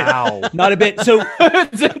 not a bit. Wow. Not a bit. So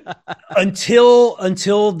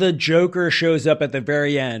until the Joker shows up at the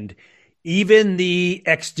very end, even the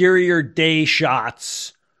exterior day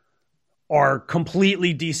shots are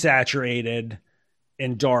completely desaturated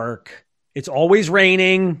and dark. It's always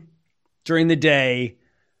raining during the day.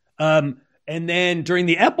 And then during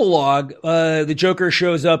the epilogue, the Joker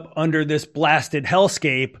shows up under this blasted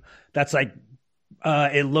hellscape. That's like,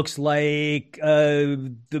 it looks like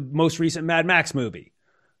the most recent Mad Max movie.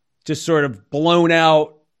 Just sort of blown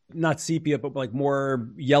out, not sepia, but like more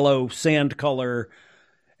yellow sand color.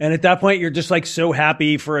 And at that point, you're just like so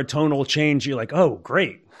happy for a tonal change. You're like, oh,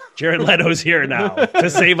 great. Jared Leto's here now to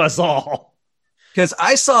save us all. Because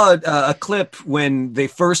I saw a clip when they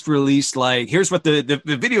first released, like, here's what the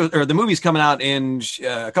video or the movie's coming out in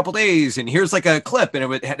a couple days, and here's like a clip,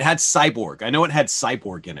 and it had Cyborg. I know it had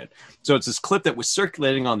Cyborg in it. So it's this clip that was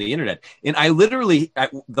circulating on the internet. And I literally,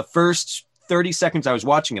 at the first 30 seconds I was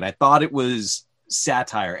watching it, I thought it was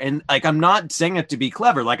satire. And like, I'm not saying it to be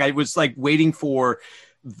clever. Like, I was like waiting for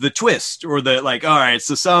the twist or the like, all right,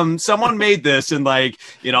 so someone made this and like,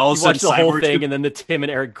 all of a sudden the whole thing and then the Tim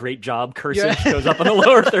and Eric great job cursing shows up on the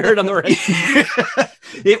lower third on the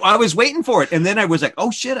right. I was waiting for it, and then I was like,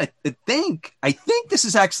 oh shit, I think this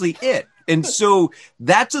is actually it. And so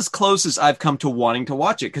that's as close as I've come to wanting to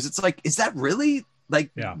watch it, because it's like, is that really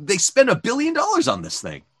like they spent $1 billion on this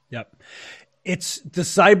thing? Yep. It's the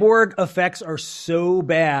cyborg effects are so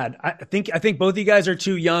bad. I think both of you guys are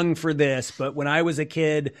too young for this, but when I was a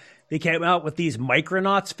kid, they came out with these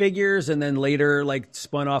Micronauts figures and then later like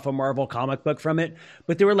spun off a Marvel comic book from it.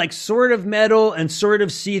 But they were like sort of metal and sort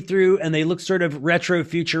of see-through, and they look sort of retro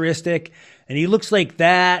futuristic, and he looks like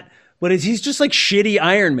that. But he's just like shitty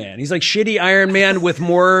Iron Man. He's like shitty Iron Man with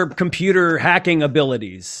more computer hacking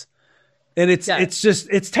abilities. And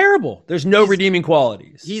it's terrible. There's no redeeming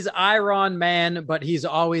qualities. He's Iron Man, but he's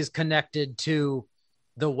always connected to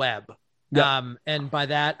the web. Yeah. And by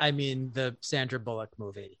that, I mean the Sandra Bullock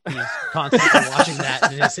movie. He's constantly watching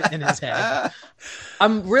that in his head.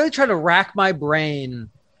 I'm really trying to rack my brain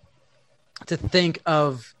to think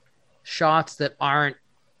of shots that aren't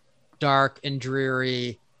dark and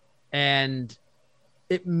dreary, and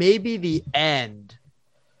it may be the end,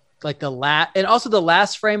 like the and also the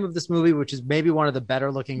last frame of this movie, which is maybe one of the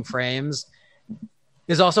better looking frames,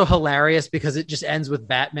 is also hilarious because it just ends with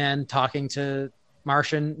Batman talking to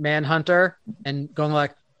Martian Manhunter and going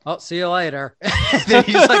like, "Oh, see you later." And then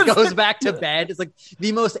he just like goes back to bed. It's like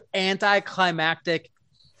the most anticlimactic.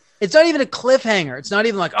 It's not even a cliffhanger. It's not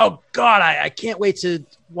even like, oh God, I can't wait to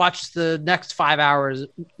watch the next 5 hours,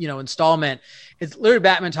 installment. It's literally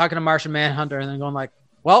Batman talking to Martian Manhunter and then going like,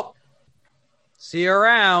 well, see you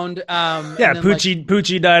around.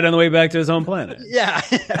 Poochie died on the way back to his home planet. Yeah.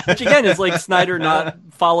 Which again is like Snyder not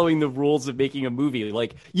following the rules of making a movie.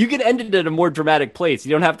 Like you can end it at a more dramatic place.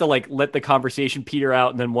 You don't have to like let the conversation peter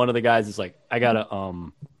out and then one of the guys is like, I gotta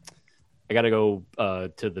go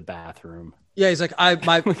to the bathroom. Yeah, he's like,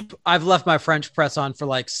 I've left my French press on for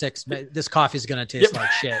like 6 minutes. This coffee's gonna taste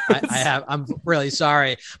like shit. I'm really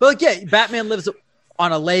sorry, but like, yeah, Batman lives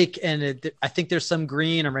on a lake, and I think there's some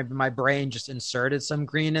green, or maybe my brain just inserted some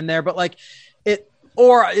green in there. But like,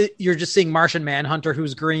 you're just seeing Martian Manhunter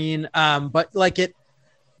who's green. But like it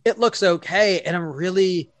looks okay, and I'm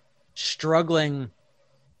really struggling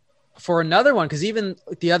for another one because even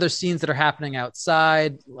the other scenes that are happening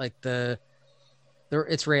outside, like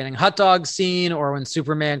it's raining hot dog scene, or when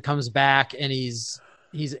Superman comes back and he's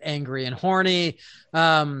angry and horny.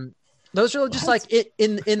 Those are just like it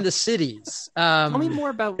in the cities. Tell me more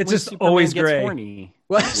about it's when just Superman always gets gray. horny.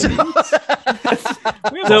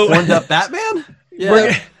 So horned up Batman?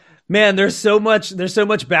 Yeah. Man, there's so much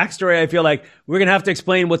backstory. I feel like we're gonna have to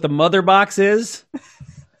explain what the mother box is.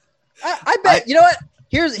 I bet you know what.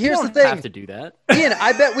 Here's the thing. Have to do that, Ian.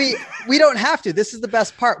 I bet we don't have to. This is the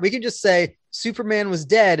best part. We can just say Superman was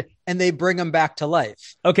dead, and they bring him back to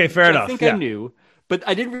life. Okay, fair enough. I think I knew, but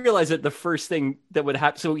I didn't realize that the first thing that would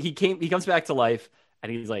happen. So he comes back to life,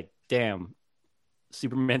 and he's like, "Damn,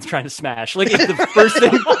 Superman's trying to smash." Like it's the first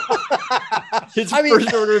thing.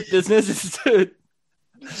 First order of business is to.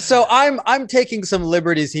 So I'm taking some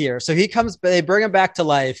liberties here. So they bring him back to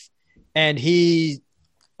life, and he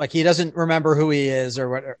doesn't remember who he is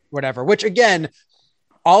or whatever. Which again,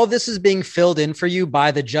 all of this is being filled in for you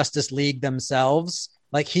by the Justice League themselves.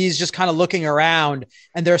 Like he's just kind of looking around,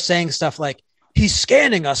 and they're saying stuff like, "He's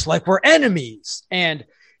scanning us like we're enemies," and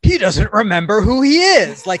he doesn't remember who he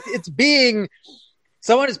is. Like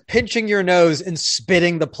someone is pinching your nose and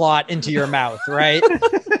spitting the plot into your mouth, right?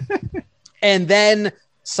 And then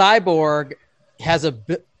Cyborg has a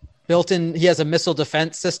built-in. He has a missile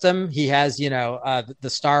defense system. He has, the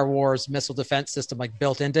Star Wars missile defense system like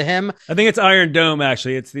built into him. I think it's Iron Dome.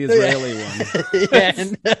 Actually, it's the Israeli one.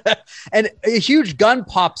 Yeah, and a huge gun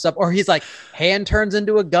pops up, or he's like hand turns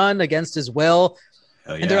into a gun against his will.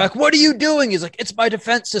 Oh, yeah. And they're like, "What are you doing?" He's like, "It's my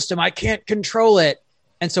defense system. I can't control it."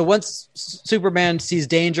 And so once Superman sees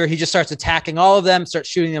danger, he just starts attacking all of them, starts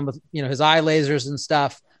shooting them with, his eye lasers and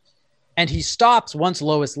stuff. And he stops once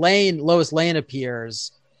Lois Lane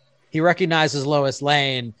appears. He recognizes Lois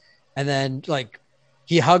Lane, and then like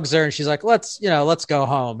he hugs her, and she's like, let's go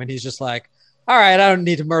home. And he's just like, all right, I don't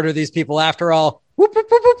need to murder these people after all. Whoop, whoop,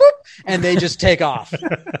 whoop, whoop, whoop. And they just take off.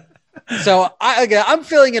 So I'm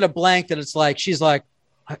filling in a blank that it's like, she's like,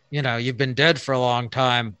 you've been dead for a long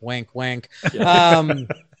time. Wink, wink. Yeah.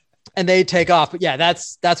 And they take off. But yeah,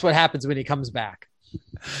 that's what happens when he comes back.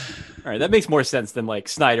 All right, that makes more sense than like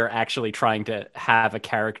Snyder actually trying to have a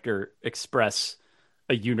character express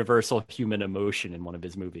a universal human emotion in one of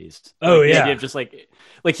his movies. Oh, the yeah. idea of just like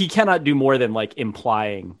he cannot do more than like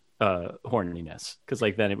implying horniness, because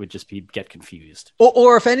like then it would just get confused.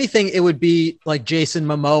 Or if anything, it would be like Jason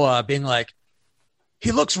Momoa being like,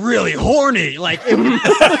 he looks really horny. Like it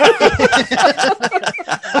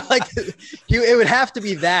would have to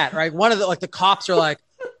be that, right? One of the cops are like,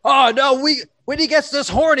 oh no, when he gets this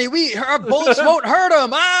horny, our bullets won't hurt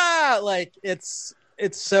him. Like it's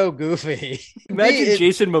so goofy. Imagine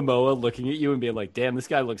Jason Momoa looking at you and being like, damn, this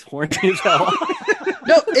guy looks horny as hell.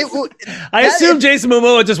 No, I assume Jason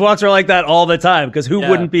Momoa just walks around like that all the time, because who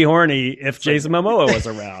wouldn't be horny if Jason Momoa was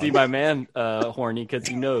around? See my man horny because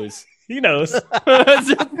he knows. He knows. And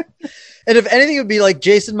if anything, it would be like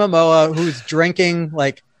Jason Momoa, who's drinking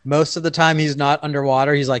like most of the time he's not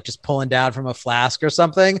underwater. He's like just pulling down from a flask or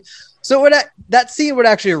something. So that scene would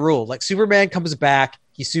actually rule. Like Superman comes back,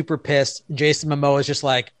 he's super pissed. Jason Momoa is just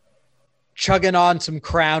like chugging on some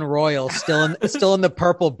Crown Royal, still in the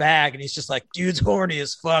purple bag, and he's just like, dude's horny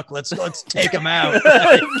as fuck. Let's take him out.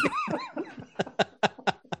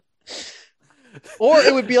 Or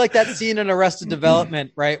it would be like that scene in Arrested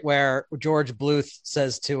Development, right, where George Bluth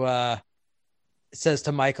says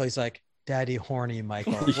to Michael, he's like, "Daddy horny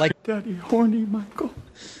Michael." Like, Daddy horny Michael.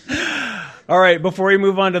 All right, before we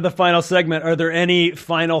move on to the final segment, are there any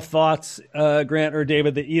final thoughts, Grant or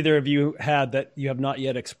David, that either of you had that you have not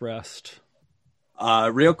yet expressed?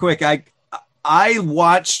 Real quick, I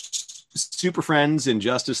watched Super Friends and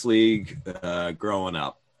Justice League growing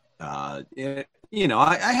up. I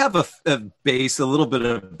have a little bit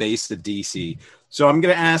of base to DC. So I'm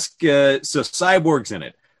going to ask, so Cyborg's in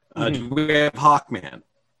it. Do we have Hawkman?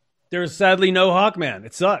 There's sadly no Hawkman.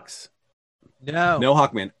 It sucks. no. No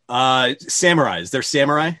Hawkman. Samurai. Is there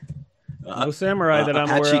Samurai? No Samurai that I'm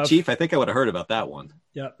aware Apache of. Chief. I think I would have heard about that one.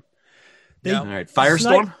 Yep. All right.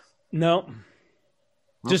 Firestorm? No.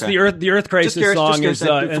 Just Okay. the Earth Crisis song is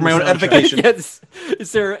for in my the own soundtrack. edification. Yes.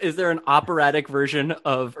 Is there an operatic version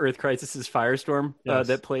of Earth Crisis's Firestorm Yes.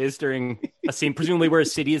 that plays during a scene, presumably where a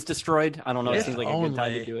city is destroyed? I don't know. It If seems like a good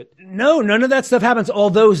time only. to do it. No, none of that stuff happens.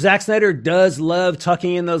 Although Zack Snyder does love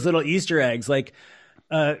tucking in those little Easter eggs, like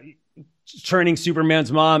turning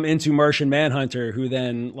Superman's mom into Martian Manhunter, who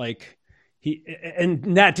then and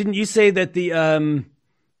Nat, didn't you say that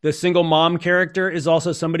the single mom character is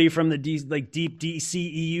also somebody from the deep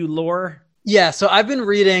DCEU lore? Yeah, so I've been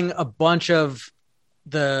reading a bunch of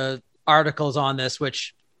the articles on this,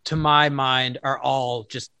 which to my mind are all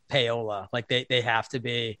just payola. Like they have to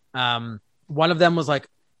be. One of them was like,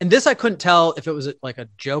 and this I couldn't tell if it was like a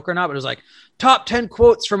joke or not, but it was like top 10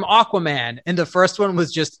 quotes from Aquaman. And the first one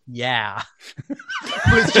was just, yeah. It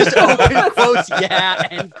was just open quotes, yeah,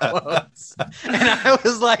 end quotes. And I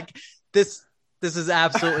was like, this is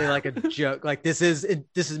absolutely like a joke. Like this is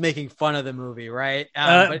making fun of the movie, right?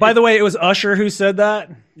 By the way, it was Usher who said that.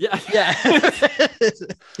 Yeah. Yeah.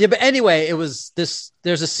 Yeah. But anyway, it was this,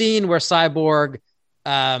 there's a scene where Cyborg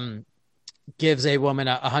gives a woman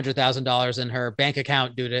 $100,000 in her bank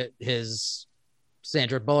account due to his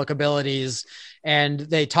Sandra Bullock abilities. And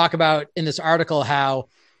they talk about in this article how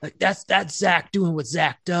like that's Zach doing what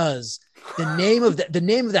Zach does. The name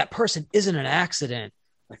of that person isn't an accident.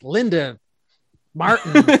 Like Linda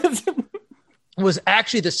Martin was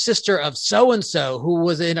actually the sister of so-and-so who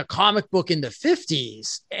was in a comic book in the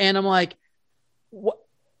 50s. And I'm like, what?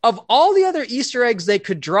 Of all the other Easter eggs they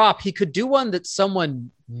could drop, he could do one that someone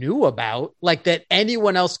knew about, like that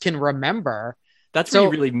anyone else can remember. That's where you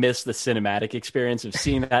really miss the cinematic experience of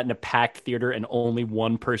seeing that in a packed theater and only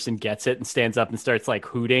one person gets it and stands up and starts like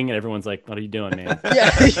hooting and everyone's like, what are you doing, man? Yeah.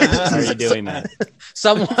 How are you doing that?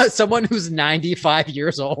 Someone who's 95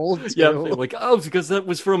 years old. Too. Yeah, like, oh, because there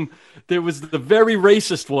was the very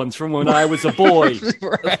racist ones from when I was a boy.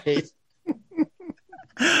 Right.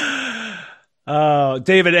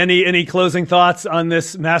 David, any closing thoughts on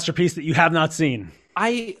this masterpiece that you have not seen?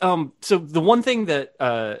 So the one thing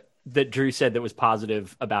that Drew said that was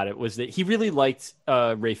positive about it was that he really liked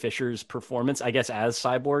Ray Fisher's performance, I guess, as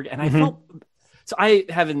Cyborg. And I felt, so I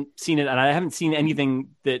haven't seen it and I haven't seen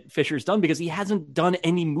anything that Fisher's done because he hasn't done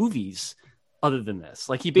any movies other than this.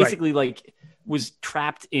 Like he basically was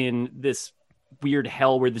trapped in this weird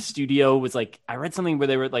hell where the studio was like, I read something where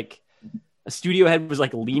they were like, a studio head was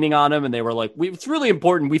like leaning on him and they were like, it's really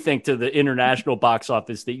important, we think, to the international box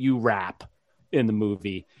office that you rap in the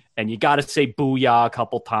movie. And you got to say booyah a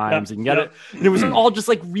couple times, and you got to. And it was all just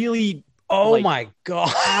like really, my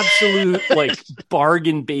god, absolute like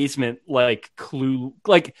bargain basement, like clue,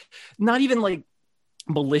 like not even like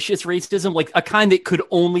malicious racism, like a kind that could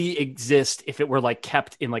only exist if it were like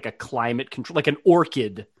kept in like a climate control, like an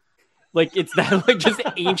orchid. Like it's that like just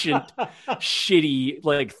ancient, shitty,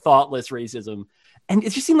 like thoughtless racism, and it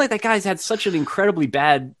just seemed like that guy's had such an incredibly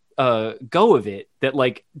bad go of it that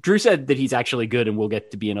like Drew said that he's actually good and will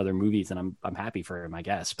get to be in other movies, and I'm happy for him, I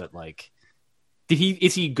guess. But like,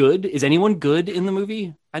 is he good? Is anyone good in the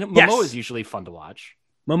movie? I know Momoa is usually fun to watch.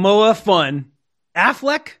 Momoa, fun.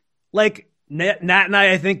 Affleck, like Nat and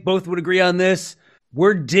I think both would agree on this.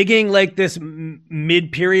 We're digging like this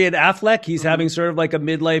mid-period Affleck. He's having sort of like a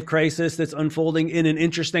midlife crisis that's unfolding in an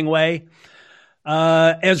interesting way.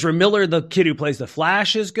 Ezra Miller, the kid who plays the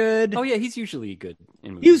Flash, is good. Oh yeah, he's usually good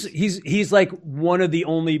in movies. He's like one of the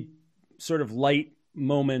only sort of light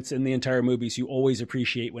moments in the entire movies you always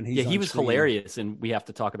appreciate when he's on he was screen. Hilarious, and we have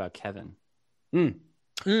to talk about Kevin.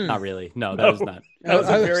 Not really. No, that No. was not. That was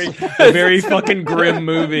a very fucking grim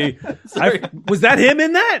movie. Was that him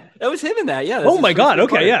in that? That was him in that. Yeah. Oh my god.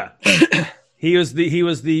 Okay. Yeah. He was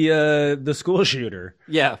the school shooter.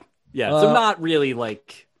 Yeah. Yeah. So not really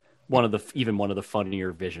like one of the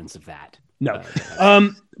funnier visions of that. No.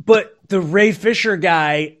 But the Ray Fisher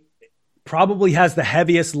guy, probably has the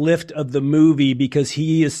heaviest lift of the movie because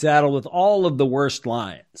he is saddled with all of the worst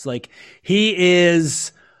lines. Like, he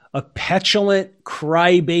is a petulant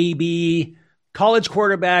crybaby college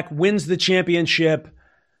quarterback, wins the championship.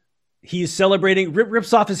 He's celebrating,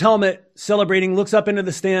 rips off his helmet, celebrating, looks up into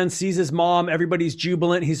the stands, sees his mom. Everybody's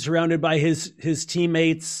jubilant. He's surrounded by his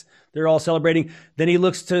teammates. They're all celebrating. Then he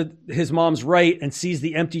looks to his mom's right and sees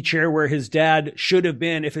the empty chair where his dad should have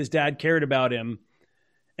been if his dad cared about him.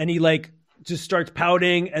 And he like just starts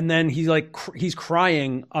pouting. And then he's like, he's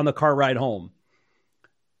crying on the car ride home.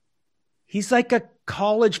 He's like a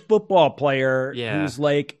college football player who's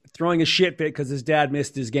like throwing a shit fit because his dad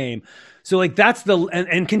missed his game. So like that's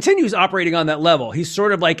and continues operating on that level. He's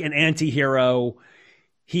sort of like an anti-hero.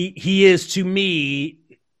 He is, to me,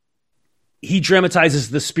 he dramatizes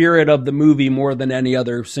the spirit of the movie more than any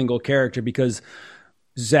other single character because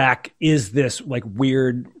Zach is this like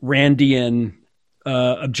weird Randian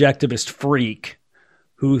objectivist freak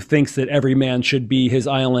who thinks that every man should be his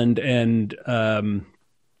island and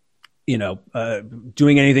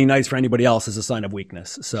doing anything nice for anybody else is a sign of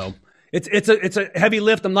weakness. So it's a heavy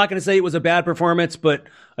lift. I'm not going to say it was a bad performance, but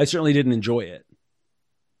I certainly didn't enjoy it.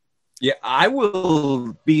 Yeah, I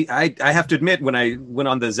have to admit, when I went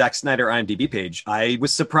on the Zack Snyder IMDb page, I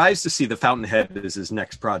was surprised to see The Fountainhead as his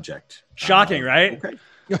next project. Shocking, right? Okay.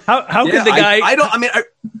 How could the guy?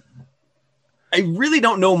 I really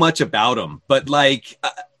don't know much about him, but like,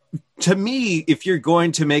 to me, if you're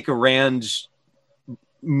going to make a Rand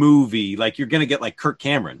movie, like, you're going to get like Kirk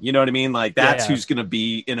Cameron, you know what I mean? Like, that's who's going to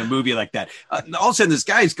be in a movie like that. All of a sudden this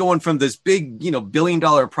guy's going from this big, $1 billion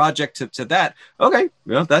project to that. Okay.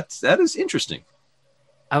 Well, that is interesting.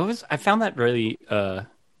 I found that really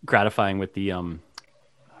gratifying with the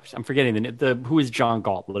I'm forgetting the who is John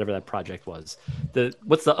Galt, whatever that project was.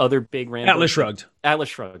 What's the other big Rand? Atlas Shrugged. Atlas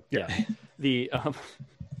Shrugged. Yeah. The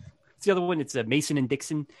it's the other one. It's Mason and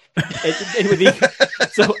Dixon.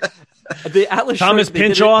 So the Atlas Thomas Shrugged,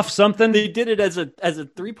 Pinchoff something. They did it as a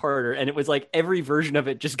 3-parter, and it was like every version of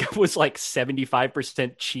it just was like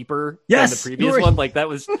 75% cheaper than the previous one. Like, that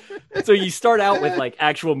was so you start out with like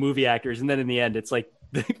actual movie actors, and then in the end it's like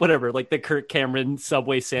whatever, like the Kirk Cameron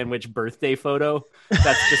Subway sandwich birthday photo.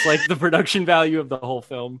 That's just like the production value of the whole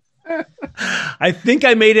film. I think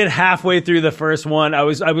I made it halfway through the first one.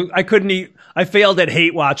 I couldn't eat. I failed at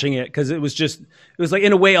hate watching it because it was like,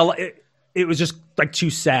 in a way, it was just like too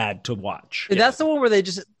sad to watch. And that's the one where they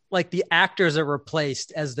just like the actors are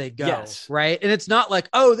replaced as they go, right? And it's not like,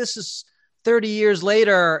 oh, this is 30 years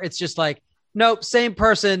later. It's just like, nope, same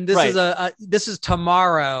person. This is this is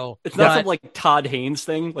tomorrow. It's not some like Todd Haynes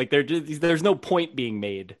thing. Like, there's no point being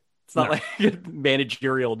made. It's not like a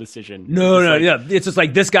managerial decision. No. It's just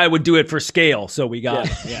like, this guy would do it for scale, so we got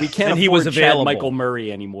it. Yeah. We can't and afford he was available. Chad Michael Murray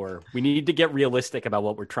anymore. We need to get realistic about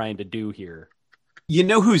what we're trying to do here. You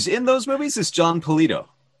know who's in those movies? It's John Polito.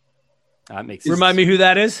 That makes sense. Remind me who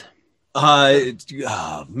that is.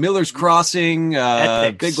 Miller's Crossing, Big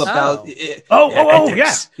Lebowski.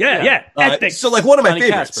 Yeah. Ethics. So like one of my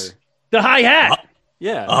favorites. Casper. The high hat.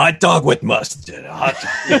 Hot dog with mustard.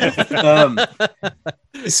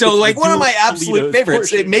 So like one of my absolute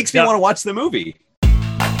favorites. Portion. It makes me want to watch the movie.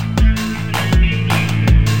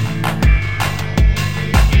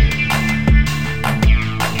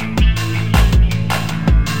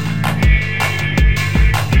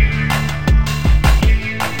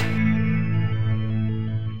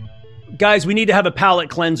 Guys, we need to have a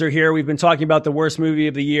palate cleanser here. We've been talking about the worst movie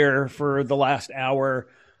of the year for the last hour.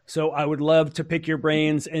 So I would love to pick your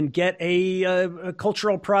brains and get a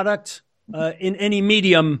cultural product in any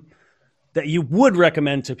medium that you would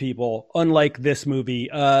recommend to people, unlike this movie.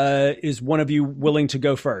 Is one of you willing to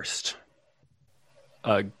go first?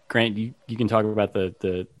 Grant, you can talk about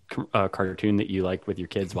the cartoon that you like with your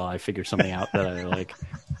kids while I figure something out that I like.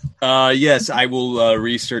 Yes, I will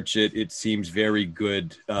research it. It seems very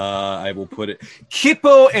good. I will put it.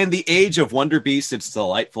 Hippo and the Age of Wonder Beast. It's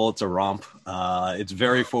delightful. It's a romp. It's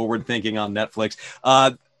very forward thinking on Netflix.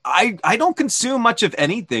 I don't consume much of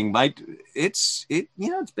anything. It's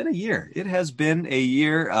been a year. It has been a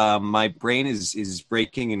year. My brain is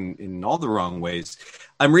breaking in all the wrong ways.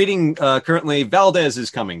 I'm reading currently Valdez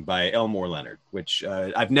is Coming by Elmore Leonard, which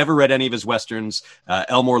I've never read any of his Westerns.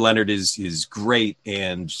 Elmore Leonard is great,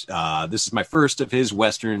 and this is my first of his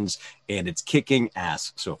Westerns, and it's kicking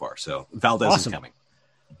ass so far. So Valdez is Coming.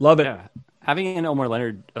 Love it. Yeah. Having an Elmore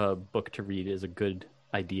Leonard book to read is a good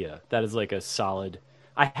idea. That is like a solid...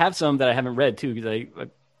 I have some that I haven't read too, because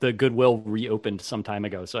the Goodwill reopened some time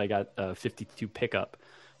ago. So I got 52 Pickup,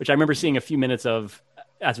 which I remember seeing a few minutes of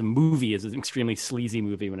as a movie, as an extremely sleazy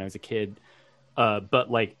movie when I was a kid.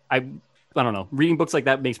 But like I don't know, reading books like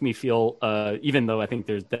that makes me feel, even though I think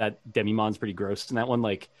there's that Demi Mon's pretty gross in that one,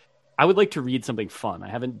 like I would like to read something fun. I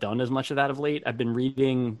haven't done as much of that of late. I've been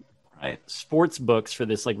reading sports books for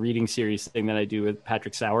this like reading series thing that I do with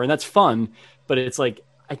Patrick Sauer, and that's fun, but it's like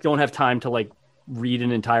I don't have time to like read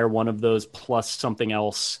an entire one of those plus something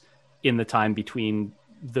else in the time between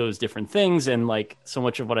those different things. And like so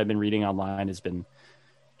much of what I've been reading online has been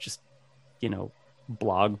just, you know,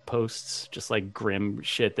 blog posts, just like grim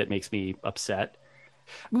shit that makes me upset.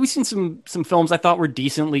 We've seen some films I thought were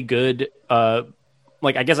decently good.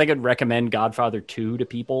 Like I guess I could recommend Godfather 2 to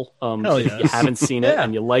people. If you haven't seen it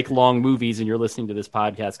and you like long movies and you're listening to this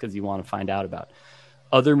podcast because you want to find out about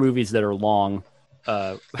other movies that are long.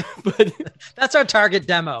 But that's our target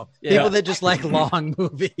demo. People that just like long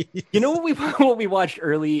movies. You know what we watched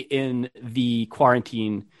early in the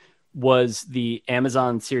quarantine was the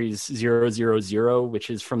Amazon series 000, which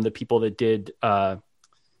is from the people that did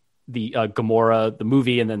the Gomorrah, the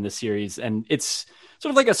movie, and then the series. And it's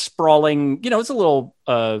sort of like a sprawling, you know, it's a little,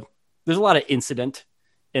 there's a lot of incident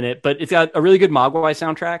in it, but it's got a really good Mogwai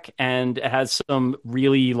soundtrack, and it has some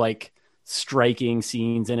really like striking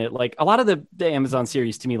scenes in it. Like a lot of the Amazon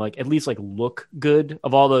series to me, like at least like look good.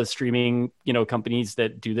 Of all the streaming, you know, companies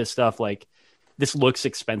that do this stuff, like this looks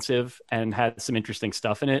expensive and has some interesting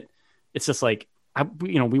stuff in it. It's just like,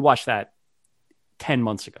 we watched that 10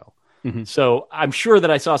 months ago. Mm-hmm. So I'm sure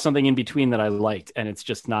that I saw something in between that I liked, and it's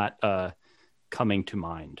just not coming to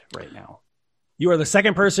mind right now. You are the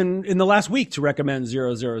second person in the last week to recommend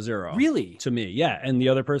 000. Really? To me, yeah. And the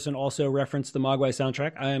other person also referenced the Mogwai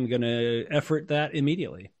soundtrack. I am going to effort that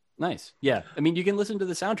immediately. Nice. Yeah. I mean, you can listen to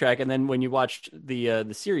the soundtrack, and then when you watch the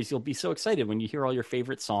series, you'll be so excited when you hear all your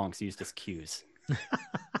favorite songs used as cues.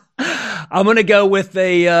 I'm going to go with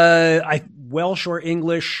a Welsh or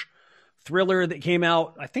English thriller that came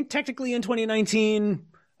out, I think technically in 2019.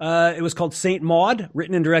 It was called Saint Maud,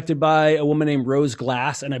 written and directed by a woman named Rose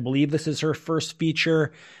Glass, and I believe this is her first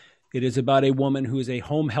feature. It is about a woman who is a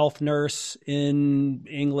home health nurse in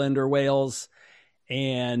England or Wales,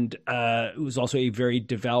 and who's also a very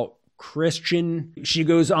devout Christian. She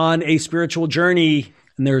goes on a spiritual journey,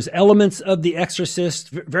 and there's elements of The Exorcist,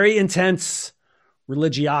 very intense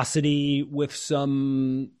religiosity with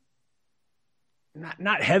some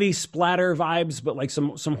not heavy splatter vibes, but like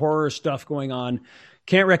some horror stuff going on.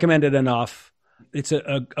 Can't recommend it enough. It's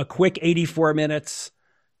a quick 84 minutes.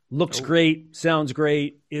 Looks great, sounds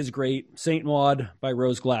great, is great. Saint Maud by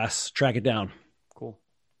Rose Glass. Track it down. Cool.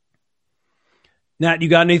 Nat, you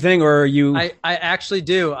got anything, or are you? I actually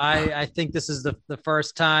do. I think this is the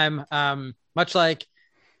first time, much like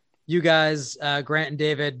you guys, Grant and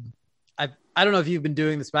David. I don't know if you've been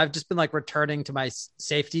doing this, but I've just been like returning to my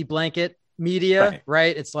safety blanket media,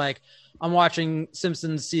 right? It's like I'm watching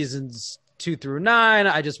Simpsons seasons 2 through 9.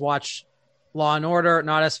 I just watch Law and Order,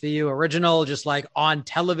 not SVU original, just like on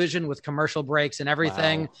television with commercial breaks and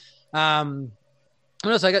everything. Wow.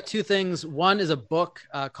 So I got two things. One is a book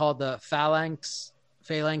called The Phalanx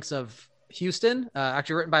of Houston,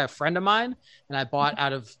 actually written by a friend of mine, and I bought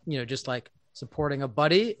out of just like supporting a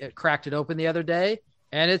buddy. It cracked it open the other day,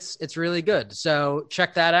 and it's really good. So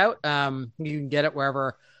check that out. You can get it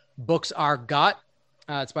wherever books are got.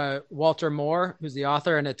 It's by Walter Moore, who's the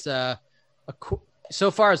author, and it's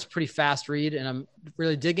so far it's a pretty fast read, and I'm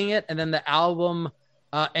really digging it. And then the album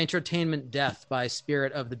Entertainment Death by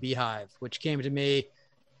Spirit of the Beehive, which came to me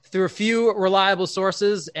through a few reliable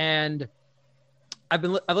sources, and I've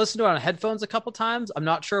listened to it on headphones a couple times. I'm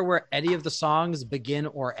not sure where any of the songs begin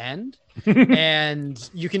or end. And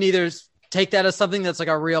you can either take that as something that's like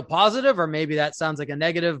a real positive, or maybe that sounds like a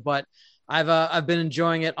negative, but I've been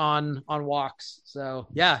enjoying it on walks. So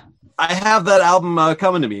yeah, I have that album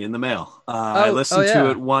coming to me in the mail. I listened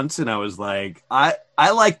to it once, and I was like, I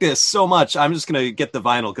like this so much. I'm just gonna get the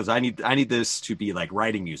vinyl because I need this to be like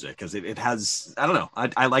writing music, because it has, I don't know,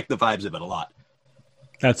 I like the vibes of it a lot.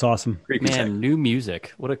 That's awesome. Man, new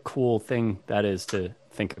music. What a cool thing that is to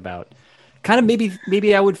think about. Kind of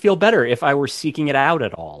maybe I would feel better if I were seeking it out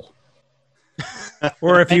at all.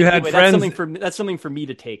 Or if you had friends, that's something for me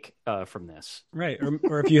to take from this, right?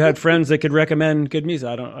 Or if you had friends that could recommend good music.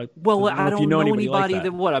 I don't know anybody like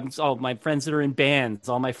that. All my friends that are in bands,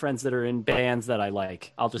 all my friends that are in bands that I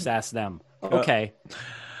like. I'll just ask them. Okay.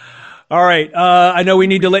 All right. I know we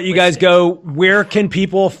need to let you guys go. Where can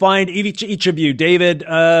people find each of you? David,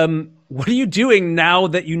 what are you doing now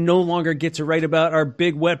that you no longer get to write about our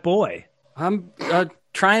big wet boy? I'm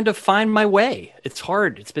trying to find my way. It's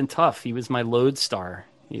hard. It's been tough. He was my lodestar.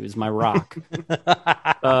 He was my rock.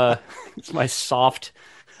 It's my soft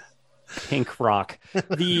pink rock.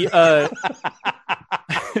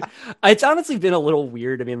 it's honestly been a little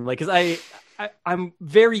weird. I mean, like, because I'm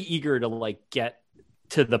very eager to like get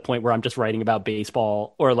to the point where I'm just writing about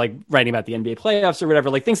baseball or like writing about the NBA playoffs or whatever,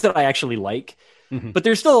 like things that I actually like. But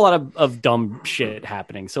there's still a lot of dumb shit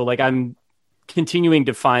happening. So like I'm continuing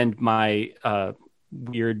to find my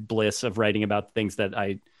weird bliss of writing about things that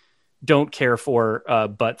I don't care for,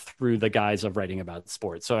 but through the guise of writing about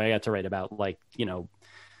sports. So I got to write about like, you know,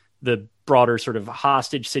 the broader sort of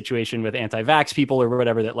hostage situation with anti-vax people or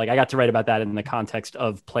whatever, that like I got to write about that in the context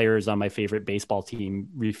of players on my favorite baseball team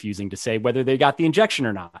refusing to say whether they got the injection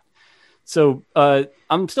or not. So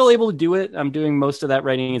I'm still able to do it. I'm doing most of that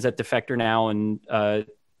writing is at Defector now. And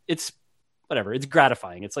it's whatever, it's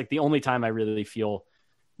gratifying. It's like the only time I really feel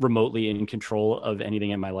remotely in control of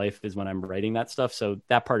anything in my life is when I'm writing that stuff. So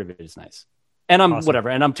that part of it is nice. And I'm Awesome. whatever.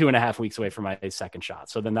 And I'm 2.5 weeks away from my second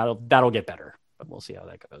shot. So then that'll get better. But we'll see how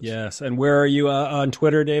that goes. Yes. And where are you on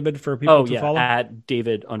Twitter, David, for people to follow? At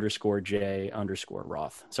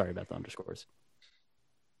David_J_Roth. Sorry about the underscores.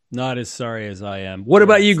 Not as sorry as I am. What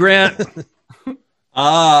about you, Grant?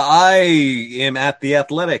 I am at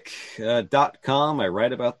theathletic.com. I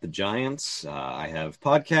write about the Giants. I have a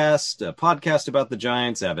podcast about the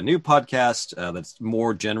Giants. I have a new podcast that's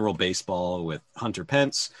more general baseball with Hunter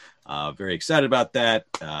Pence. Very excited about that.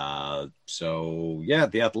 So yeah,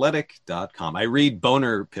 theathletic.com. I read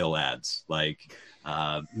boner pill ads, like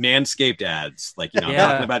Manscaped ads, like, you know,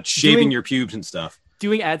 talking about shaving your pubes and stuff.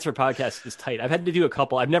 Doing ads for podcasts is tight. I've had to do a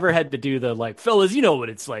couple. I've never had to do the like, fellas, you know what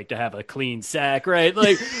it's like to have a clean sack, right?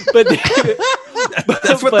 Like, but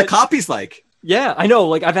that's what the copy's like. Yeah, I know.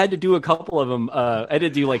 Like, I've had to do a couple of them. I had to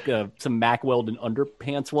do like some Mack Weldon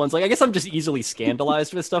underpants ones. Like, I guess I'm just easily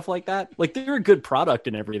scandalized with stuff like that. Like, they're a good product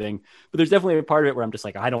and everything, but there's definitely a part of it where I'm just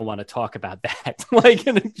like, I don't want to talk about that. Like,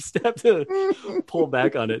 and I just have to pull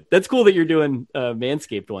back on it. That's cool that you're doing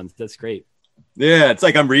Manscaped ones. That's great. Yeah, it's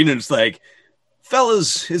like I'm reading. It's like,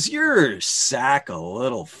 fellas, is your sack a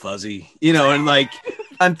little fuzzy? You know, and like,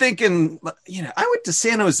 I'm thinking, you know, I went to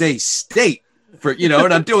San Jose State for, you know,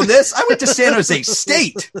 and I'm doing this. I went to San Jose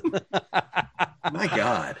State. My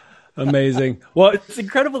God. Amazing. Well, it's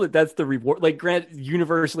incredible that that's the reward. Like, Grant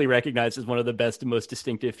universally recognized as one of the best and most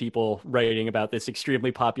distinctive people writing about this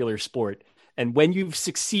extremely popular sport. And when you've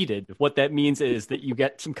succeeded, what that means is that you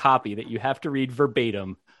get some copy that you have to read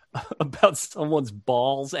verbatim about someone's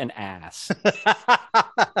balls and ass.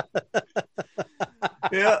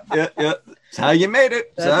 Yeah. It's how you made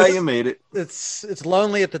it. It's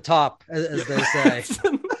lonely at the top, as they say.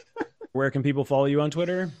 Where can people follow you on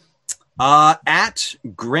Twitter? At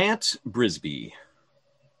Grant Brisby.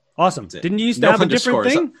 Awesome. Didn't you used to have a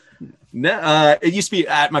different thing? No, it used to be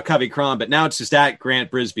at McCovey Cron, but now it's just at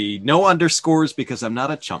Grant Brisby. No underscores because I'm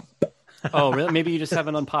not a chump. Oh, really? Maybe you just have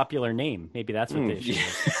an unpopular name. Maybe that's what the issue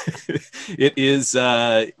is. It is.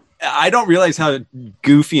 I don't realize how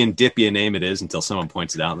goofy and dippy a name it is until someone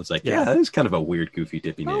points it out. And it's like, yeah, that is kind of a weird, goofy,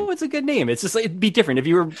 dippy name. Oh, it's a good name. It's just like, it'd be different if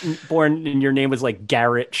you were born and your name was like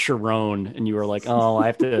Garrett Sharon and you were like, oh, I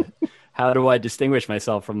have to, how do I distinguish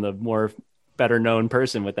myself from the more better known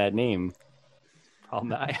person with that name? Problem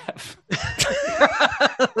that I have.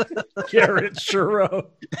 Garrett Sharon.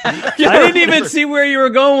 I didn't even see where you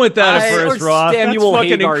were going with that at first, Ross. Samuel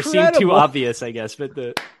Hagar seemed too obvious, I guess. But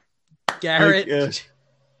the Garrett.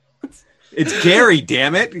 It's Gary,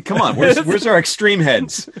 damn it. Come on. Where's our extreme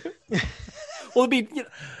heads? Well, it'd be,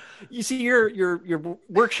 you see, you're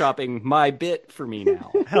workshopping my bit for me now.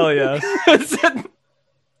 Hell yeah.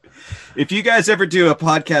 If you guys ever do a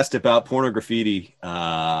podcast about porno graffiti,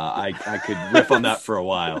 I could riff on that for a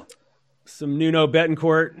while. Some Nuno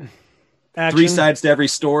Betancourt action. 3 sides to every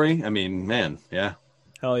story. I mean, man, yeah.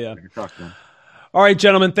 Hell yeah. Talking. All right,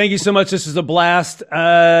 gentlemen, thank you so much. This is a blast.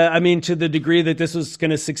 I mean, to the degree that this was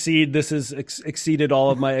going to succeed, this has exceeded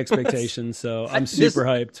all of my expectations. So I'm super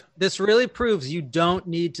hyped. This really proves you don't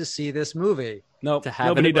need to see this movie. Nope, to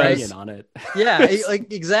have an opinion on it. Yeah,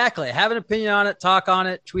 like exactly. Have an opinion on it, talk on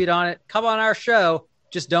it, tweet on it, come on our show.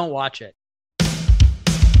 Just don't watch it.